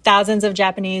says, thousands of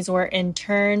Japanese were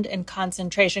interned in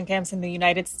concentration camps in the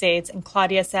United States. And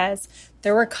Claudia says,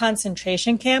 there were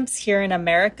concentration camps here in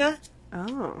America?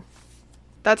 Oh.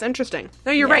 That's interesting.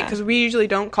 No, you're right, because we usually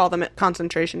don't call them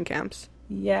concentration camps.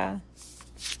 Yeah.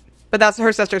 But that's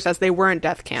her sister says they weren't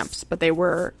death camps, but they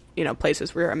were,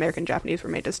 places where American Japanese were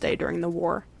made to stay during the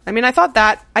war. I mean, I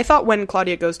thought when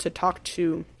Claudia goes to talk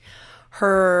to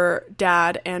her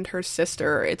dad and her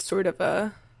sister, it's sort of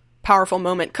a powerful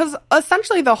moment. Because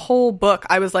essentially the whole book,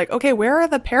 I was like, okay, where are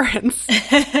the parents?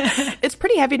 It's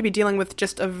pretty heavy to be dealing with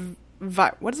just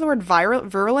what is the word?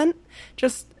 Virulent?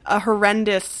 Just a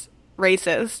horrendous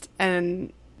racist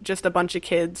and just a bunch of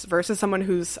kids versus someone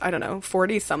who's, I don't know,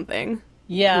 40-something.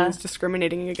 Yeah. Who's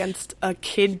discriminating against a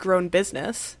kid-grown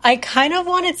business. I kind of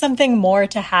wanted something more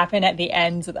to happen at the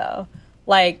end, though.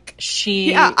 Like,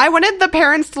 Yeah, I wanted the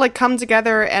parents to, like, come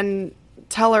together and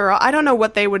tell her, I don't know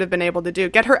what they would have been able to do.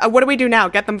 Get her, what do we do now?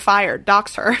 Get them fired.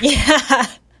 Dox her. Yeah.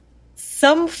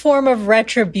 Some form of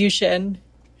retribution.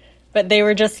 But they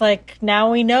were just like, now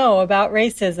we know about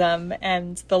racism,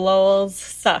 and the Lowells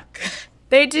suck.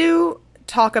 They do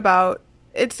talk about...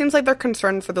 It seems like they're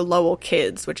concerned for the Lowell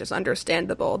kids, which is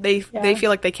understandable. They feel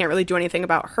like they can't really do anything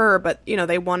about her, but,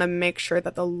 they want to make sure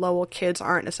that the Lowell kids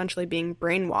aren't essentially being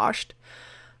brainwashed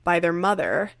by their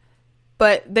mother.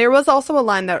 But there was also a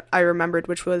line that I remembered,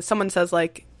 which was someone says,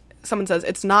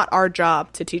 it's not our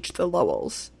job to teach the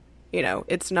Lowells.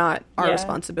 It's not our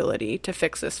responsibility to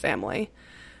fix this family.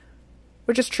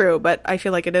 Which is true, but I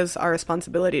feel like it is our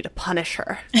responsibility to punish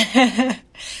her.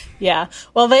 Yeah.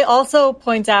 Well, they also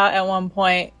point out at one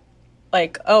point,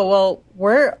 like, oh, well,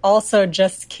 we're also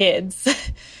just kids.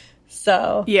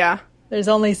 So yeah, there's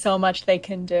only so much they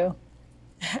can do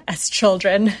as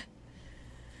children.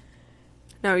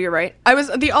 No, you're right.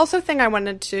 The also thing I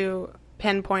wanted to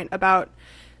pinpoint about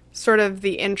sort of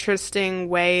the interesting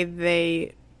way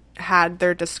they had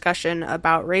their discussion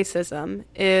about racism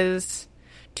is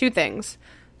two things.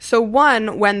 So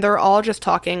one, when they're all just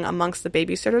talking amongst the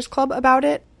Babysitters Club about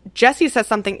it, Jessie says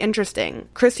something interesting.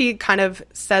 Chrissy kind of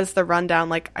says the rundown,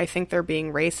 like, I think they're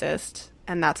being racist,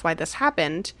 and that's why this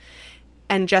happened.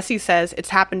 And Jessie says, it's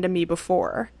happened to me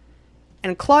before.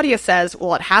 And Claudia says,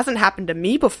 well, it hasn't happened to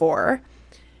me before.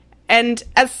 And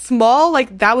as small,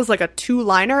 like, that was like a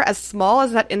two-liner, as small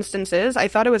as that instance is, I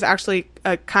thought it was actually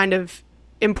a kind of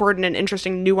important and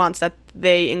interesting nuance that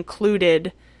they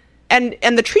included. And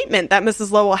the treatment that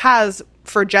Mrs. Lowell has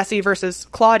for Jessie versus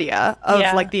Claudia of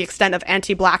like the extent of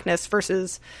anti-blackness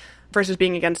versus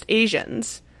being against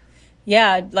Asians.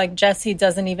 Yeah, like Jessie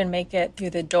doesn't even make it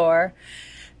through the door.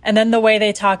 And then the way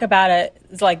they talk about it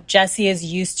is like Jessie is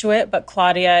used to it, but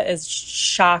Claudia is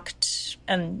shocked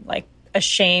and like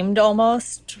ashamed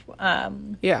almost.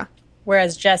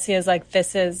 Whereas Jessie is like,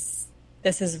 this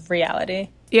is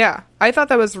reality. Yeah, I thought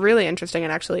that was really interesting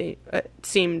and actually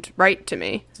seemed right to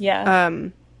me. Yeah.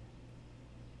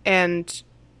 And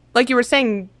like you were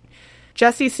saying,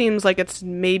 Jessie seems like it's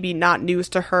maybe not news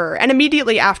to her. And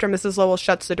immediately after Mrs. Lowell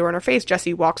shuts the door in her face,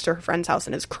 Jessie walks to her friend's house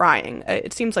and is crying.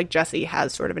 It seems like Jessie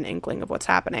has sort of an inkling of what's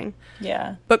happening.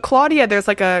 Yeah. But Claudia, there's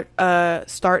like a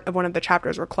start of one of the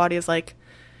chapters where Claudia's like,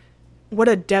 what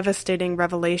a devastating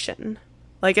revelation.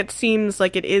 Like, it seems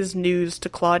like it is news to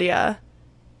Claudia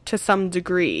to some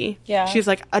degree. Yeah. She's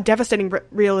like, a devastating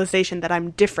realization that I'm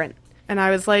different. And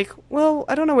I was like, well,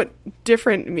 I don't know what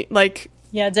different means. Like,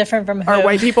 yeah, different from who? Are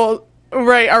white people,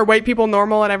 right, are white people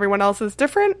normal and everyone else is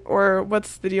different? Or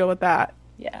what's the deal with that?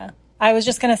 Yeah. I was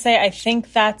just going to say, I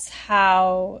think that's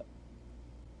how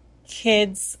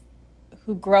kids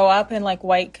who grow up in, like,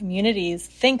 white communities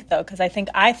think, though. Because I think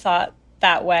I thought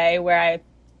that way, where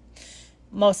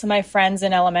most of my friends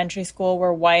in elementary school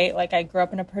were white. Like, I grew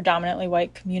up in a predominantly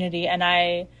white community, and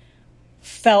I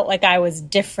felt like I was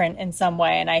different in some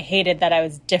way, and I hated that I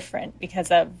was different because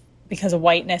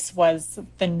whiteness was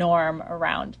the norm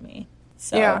around me.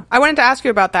 So Yeah. I wanted to ask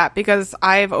you about that because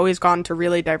I've always gone to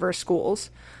really diverse schools,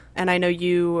 and I know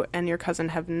you and your cousin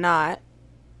have not.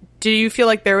 Do you feel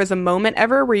like there was a moment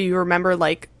ever where you remember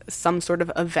like some sort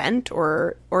of event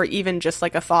or even just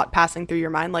like a thought passing through your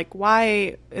mind, like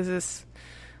why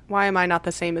am I not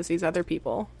the same as these other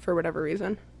people for whatever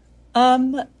reason?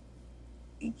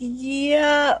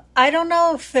 Yeah, I don't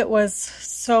know if it was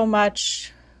so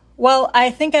much. Well, I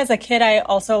think as a kid, I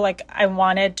also like, I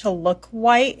wanted to look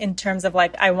white in terms of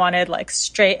like, I wanted like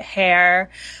straight hair.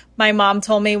 My mom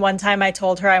told me one time, I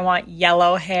told her I want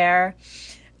yellow hair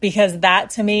because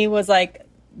that to me was like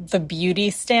the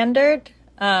beauty standard.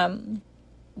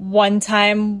 One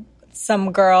time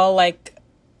some girl like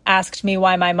asked me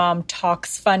why my mom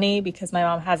talks funny because my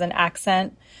mom has an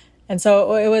accent. And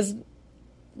so it was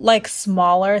like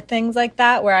smaller things like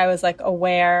that where I was like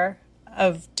aware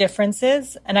of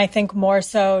differences. And I think more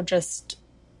so just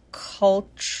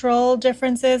cultural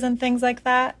differences and things like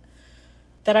that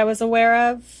I was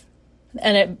aware of.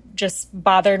 And it just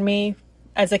bothered me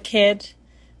as a kid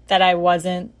that I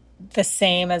wasn't the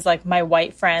same as like my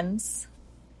white friends.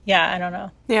 Yeah, I don't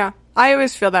know. Yeah. I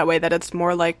always feel that way, that it's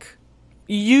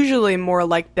usually more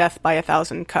like death by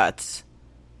 1,000 cuts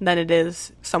than it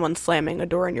is someone slamming a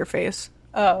door in your face.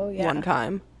 Oh, yeah. One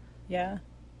time. Yeah.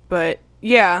 But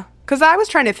yeah, because I was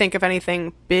trying to think if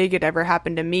anything big had ever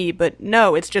happened to me, but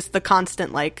no, it's just the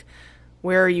constant like,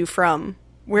 where are you from?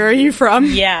 Where are you from?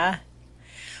 Yeah.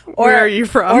 Where are you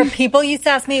from? Or people used to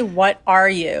ask me, what are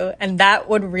you? And that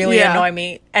would really annoy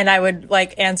me. And I would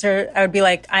like answer, I would be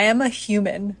like, I am a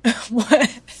human. What?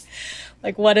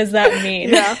 Like, what does that mean?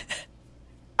 Yeah.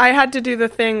 I had to do the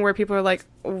thing where people are like,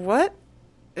 what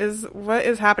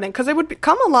is happening? Because it would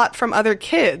come a lot from other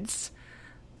kids.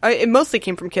 It mostly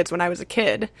came from kids when I was a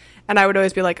kid. And I would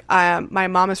always be like, my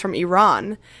mom is from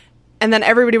Iran. And then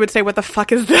everybody would say, what the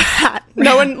fuck is that?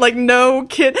 No one, like, no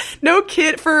kid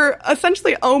for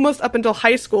essentially almost up until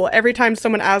high school. Every time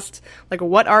someone asked, like,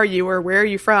 what are you or where are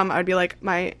you from? I would be like,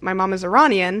 my mom is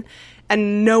Iranian.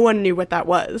 And no one knew what that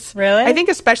was. Really? I think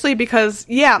especially because,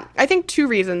 I think two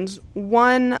reasons.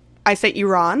 One, I say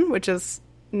Iran, which is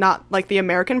not like the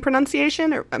American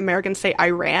pronunciation. Or Americans say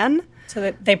Iran. So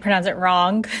that they pronounce it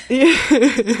wrong.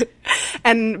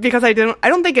 And because I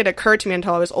don't think it occurred to me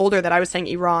until I was older that I was saying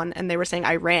Iran and they were saying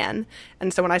Iran.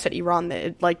 And so when I said Iran,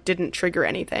 it like didn't trigger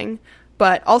anything.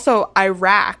 But also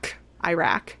Iraq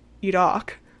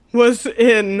was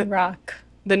in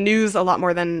the news a lot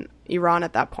more than Iran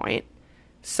at that point.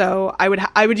 So I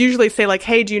would usually say like,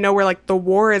 hey, do you know where like the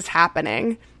war is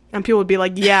happening? And people would be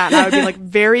like, yeah. And I would be like,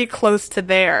 very close to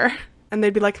there. And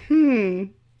they'd be like,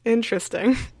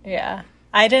 interesting. Yeah.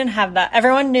 I didn't have that.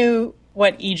 Everyone knew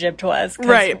what Egypt was.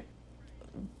 Right.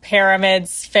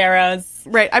 Pyramids, pharaohs.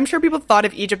 Right. I'm sure people thought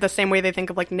of Egypt the same way they think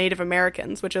of like Native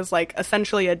Americans, which is like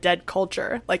essentially a dead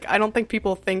culture. Like, I don't think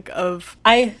people think of...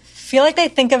 I feel like they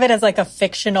think of it as like a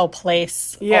fictional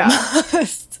place. Yeah.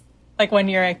 Almost. Like when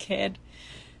you're a kid.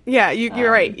 Yeah,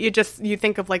 you're right. You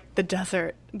think of like the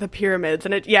desert, the pyramids,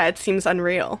 and it seems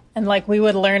unreal. And like we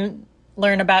would learn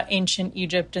about ancient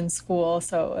Egypt in school,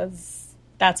 so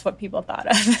that's what people thought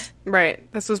of.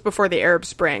 Right. This was before the Arab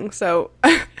Spring, so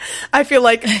I feel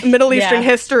like Middle Eastern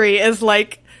history is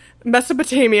like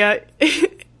Mesopotamia,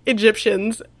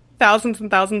 Egyptians, thousands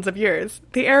and thousands of years.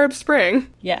 The Arab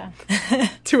Spring. Yeah.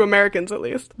 To Americans, at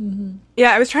least. Mm-hmm.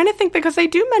 Yeah, I was trying to think because they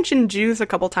do mention Jews a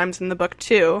couple times in the book,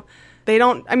 too. They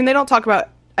don't talk about,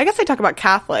 I guess they talk about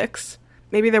Catholics.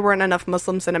 Maybe there weren't enough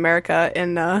Muslims in America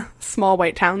in small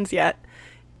white towns yet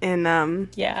in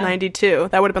 92.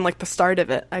 That would have been like the start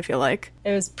of it, I feel like.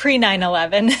 It was pre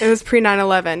 9/11. It was pre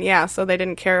 9/11, yeah, so they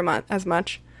didn't care as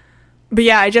much. But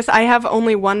yeah, I have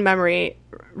only one memory,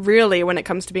 really, when it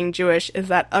comes to being Jewish, is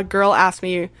that a girl asked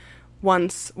me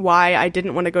once why I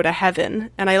didn't want to go to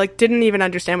heaven, and I like didn't even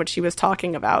understand what she was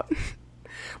talking about.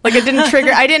 Like, it didn't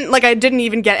trigger, I didn't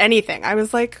even get anything. I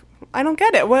was like, I don't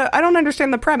get it. I don't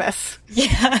understand the premise.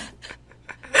 Yeah.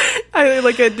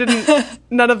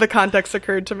 None of the context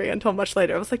occurred to me until much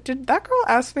later. I was like, did that girl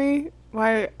ask me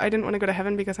why I didn't want to go to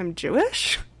heaven because I'm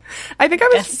Jewish? I think I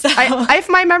was, so. If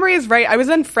my memory is right, I was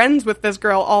then friends with this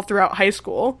girl all throughout high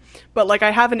school, but like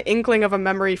I have an inkling of a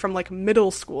memory from like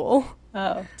middle school.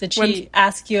 Oh, did she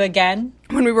ask you again?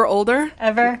 When we were older?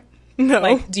 Ever? No.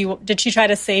 Like, did she try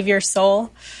to save your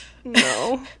soul?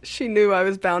 No. She knew I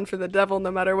was bound for the devil no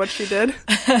matter what she did.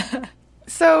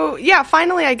 So, yeah,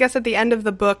 finally, I guess at the end of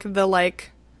the book, the,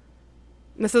 like,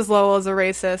 Mrs. Lowell is a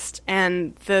racist,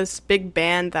 and this big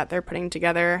band that they're putting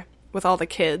together with all the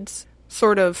kids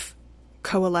sort of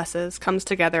coalesces, comes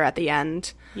together at the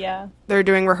end. Yeah. They're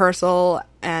doing rehearsal,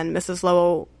 and Mrs.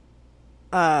 Lowell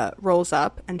rolls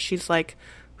up, and she's like,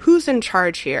 "Who's in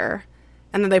charge here?"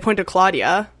 And then they point to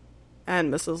Claudia,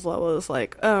 and Mrs. Lowell is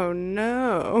like, "Oh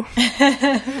no.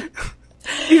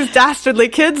 These dastardly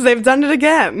kids, they've done it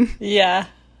again." Yeah.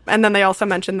 And then they also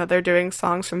mentioned that they're doing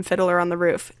songs from Fiddler on the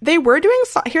Roof. They were doing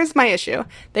here's my issue.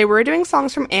 They were doing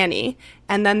songs from Annie,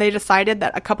 and then they decided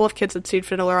that a couple of kids had seen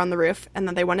Fiddler on the Roof, and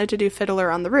then they wanted to do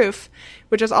Fiddler on the Roof,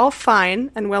 which is all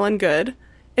fine and well and good,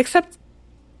 except,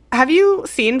 have you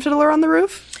seen Fiddler on the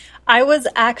Roof? I was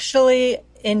actually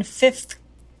in 5th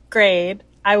grade.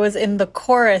 I was in the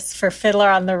chorus for Fiddler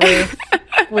on the Roof.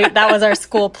 That was our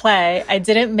school play. I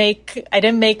didn't make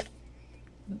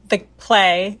the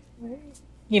play,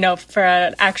 for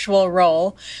an actual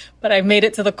role, but I made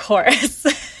it to the chorus.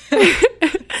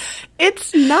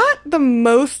 It's not the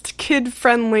most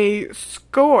kid-friendly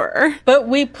score. But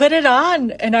we put it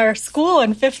on in our school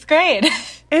in 5th grade.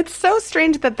 It's so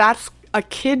strange that that's a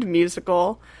kid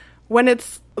musical when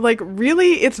it's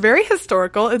really, it's very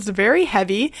historical, it's very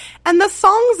heavy, and the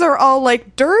songs are all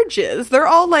like dirges. They're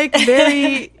all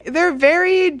they're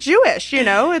very Jewish,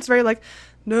 It's very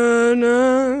no,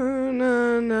 no,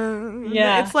 no, no.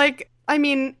 Yeah. It's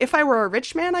if I were a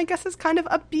rich man, I guess it's kind of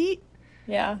upbeat.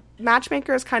 Yeah.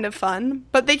 Matchmaker is kind of fun,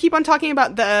 but they keep on talking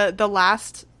about the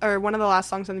last, or one of the last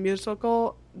songs in the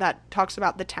musical that talks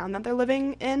about the town that they're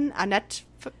living in, Annette.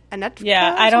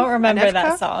 Yeah, I don't remember Anetka?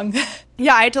 that song.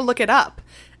 Yeah, I had to look it up,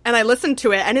 and I listened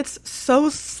to it, and it's so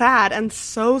sad and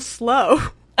so slow.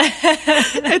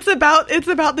 It's about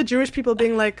the Jewish people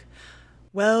being like,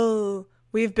 well,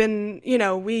 we've been,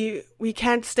 we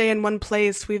can't stay in one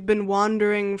place. We've been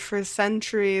wandering for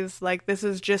centuries. This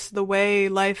is just the way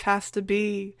life has to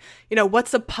be.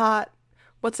 What's a pot?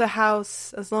 What's a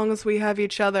house? As long as we have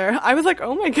each other. I was like,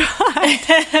 oh my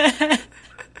God.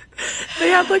 They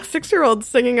had 6-year-olds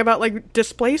singing about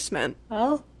displacement.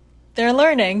 Well, they're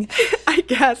learning. I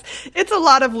guess. It's a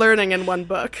lot of learning in one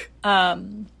book.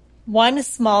 One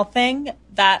small thing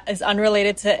that is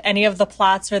unrelated to any of the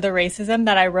plots or the racism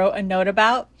that I wrote a note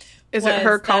about. Is it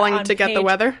her calling to get the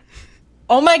weather?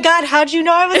 Oh my God, how'd you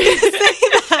know I was going to say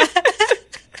that?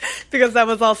 Because that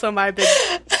was also my big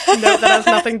note that has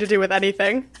nothing to do with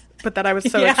anything, but that I was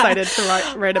so excited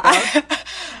to write about.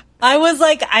 I was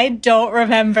like, I don't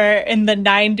remember in the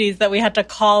 90s that we had to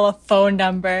call a phone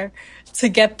number to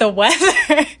get the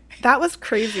weather. That was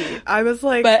crazy. I was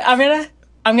like... But I'm gonna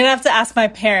have to ask my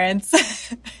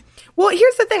parents. Well,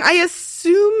 here's the thing. I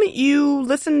assume you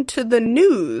listen to the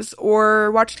news or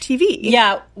watch TV.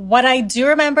 Yeah. What I do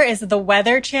remember is the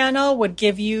Weather Channel would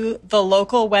give you the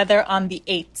local weather on the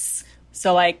 8s.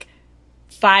 So 5:08,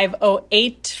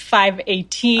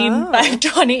 5:18,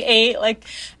 5:28.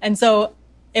 And so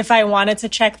if I wanted to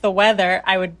check the weather,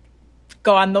 I would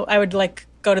go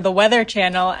go to the Weather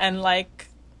Channel and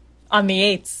on the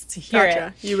 8s to hear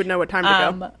it. You would know what time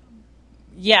to go.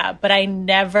 Yeah, but I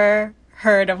never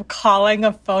heard of calling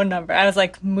a phone number. I was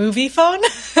like, movie phone?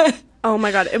 Oh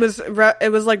my God. It was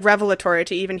revelatory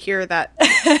to even hear that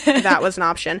that was an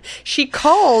option. She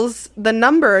calls the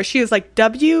number. She was like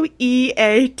WEATHER.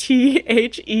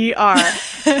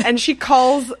 And she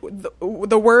calls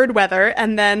the word weather.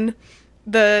 And then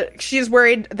she's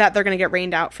worried that they're going to get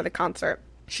rained out for the concert.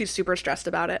 She's super stressed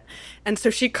about it. And so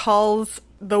she calls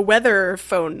the weather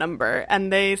phone number,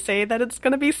 and they say that it's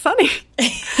going to be sunny.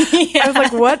 Yeah. I was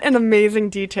like, what an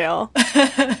amazing detail.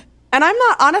 And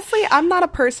I'm not a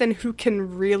person who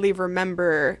can really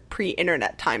remember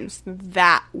pre-internet times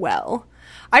that well.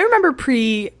 I remember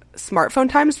pre-smartphone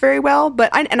times very well, but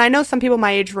I know some people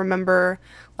my age remember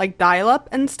dial-up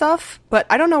and stuff, but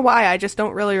I don't know why. I just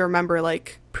don't really remember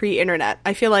pre-internet.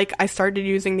 I feel like I started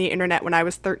using the internet when I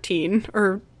was 13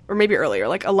 or maybe earlier,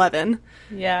 11.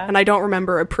 Yeah. And I don't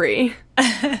remember a pre.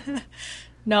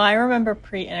 No, I remember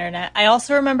pre-internet. I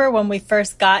also remember when we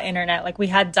first got internet, we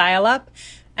had dial-up,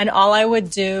 and all I would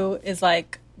do is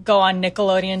go on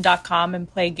Nickelodeon.com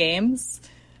and play games.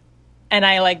 And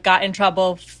I got in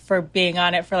trouble for being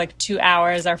on it for 2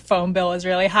 hours. Our phone bill was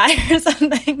really high or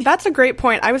something. That's a great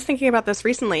point. I was thinking about this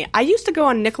recently. I used to go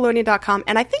on Nickelodeon.com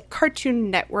and I think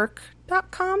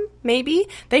CartoonNetwork.com, maybe.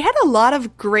 They had a lot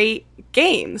of great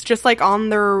games, just on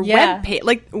their web page,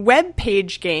 web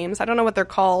page games. I don't know what they're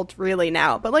called really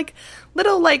now, but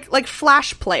little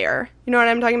Flash Player. You know what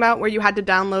I'm talking about? Where you had to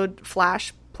download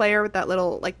Flash Player with that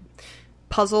little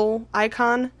puzzle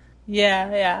icon.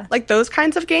 Yeah, yeah. Those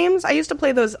kinds of games, I used to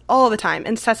play those all the time,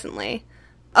 incessantly.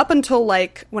 Up until,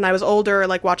 when I was older,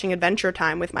 watching Adventure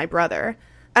Time with my brother.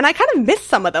 And I kind of miss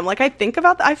some of them. Like, I think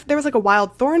about there was like a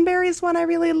Wild Thornberries one I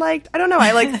really liked. I don't know.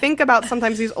 I like think about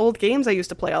sometimes these old games I used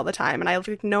to play all the time, and I have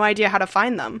like, no idea how to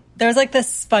find them. There's like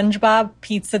this SpongeBob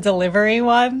pizza delivery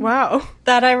one. Wow.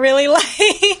 That I really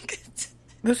liked.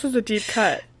 This is a deep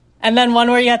cut. And then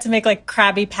one where you had to make like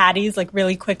Krabby Patties like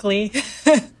really quickly.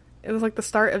 It was like the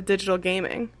start of digital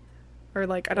gaming. Or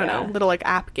like, I don't know, little like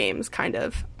app games kind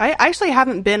of. I actually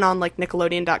haven't been on like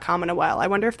Nickelodeon.com in a while. I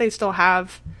wonder if they still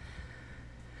have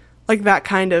like that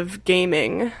kind of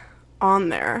gaming on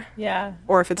there. Yeah.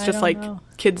 Or if it's just like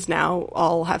kids now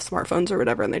all have smartphones or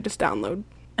whatever and they just download.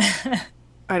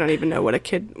 I don't even know what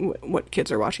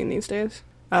kids are watching these days.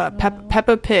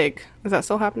 Peppa Pig. Is that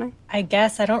still happening? I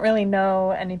guess. I don't really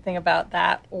know anything about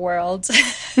that world.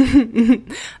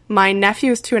 My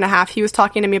nephew is 2.5. He was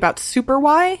talking to me about Super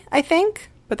Y, I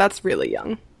think. But that's really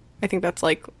young. I think that's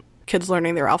like kids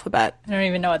learning their alphabet. I don't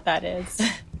even know what that is.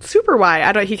 Super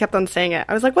Y. He kept on saying it.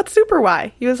 I was like, what's Super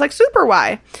Y? He was like, Super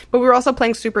Y. But we were also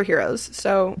playing superheroes.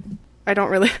 So I don't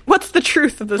really... What's the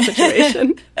truth of the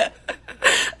situation?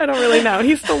 I don't really know.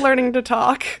 He's still learning to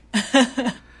talk.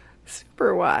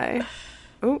 Super Y.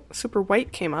 Oh, Super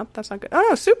White came up. That's not good. Oh,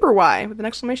 no, Super Y with an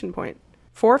exclamation point.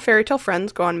 4 fairy tale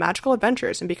friends go on magical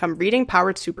adventures and become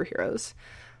reading-powered superheroes.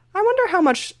 I wonder how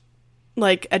much,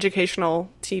 like, educational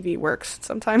TV works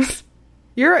sometimes.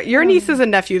 Your nieces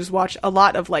and nephews watch a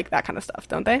lot of, like, that kind of stuff,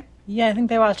 don't they? Yeah, I think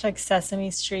they watch, like,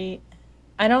 Sesame Street.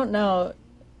 I don't know.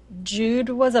 Jude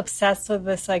was obsessed with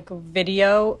this, like,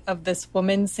 video of this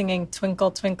woman singing Twinkle,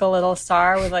 Twinkle, Little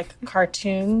Star with, like,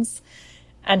 cartoons.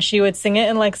 And she would sing it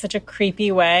in, like, such a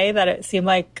creepy way that it seemed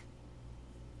like,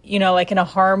 you know, like in a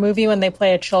horror movie when they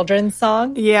play a children's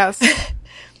song. Yes.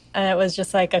 And it was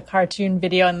just, like, a cartoon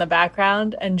video in the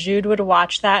background. And Jude would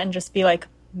watch that and just be, like,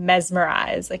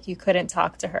 mesmerized. Like, you couldn't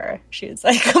talk to her. She was,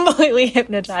 like, completely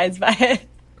hypnotized by it.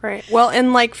 Right. Well,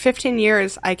 in, like, 15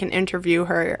 years, I can interview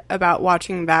her about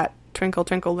watching that Twinkle,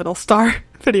 Twinkle, Little Star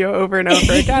video over and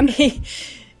over again.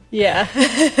 Yeah.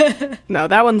 No,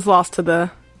 that one's lost to the...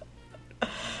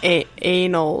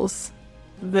 Annals.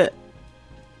 The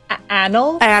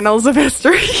Annals? Annals of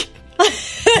history.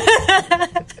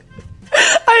 I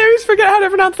always forget how to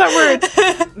pronounce that word.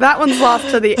 That one's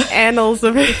lost to the annals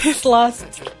of history. It's lost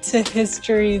to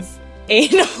history's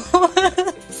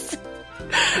annals.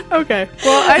 Okay.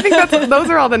 Well, I think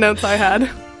those are all the notes I had.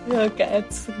 Okay,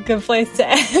 it's a good place to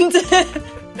end.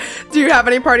 Do you have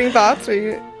any parting thoughts? Are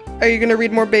you going to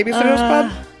read more Babysitter's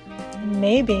Club?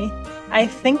 Maybe. I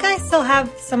think I still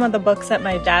have some of the books at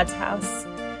my dad's house.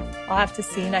 I'll have to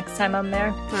see next time I'm there.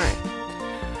 All right.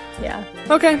 Yeah.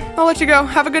 Okay, I'll let you go.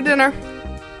 Have a good dinner.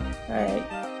 All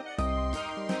right.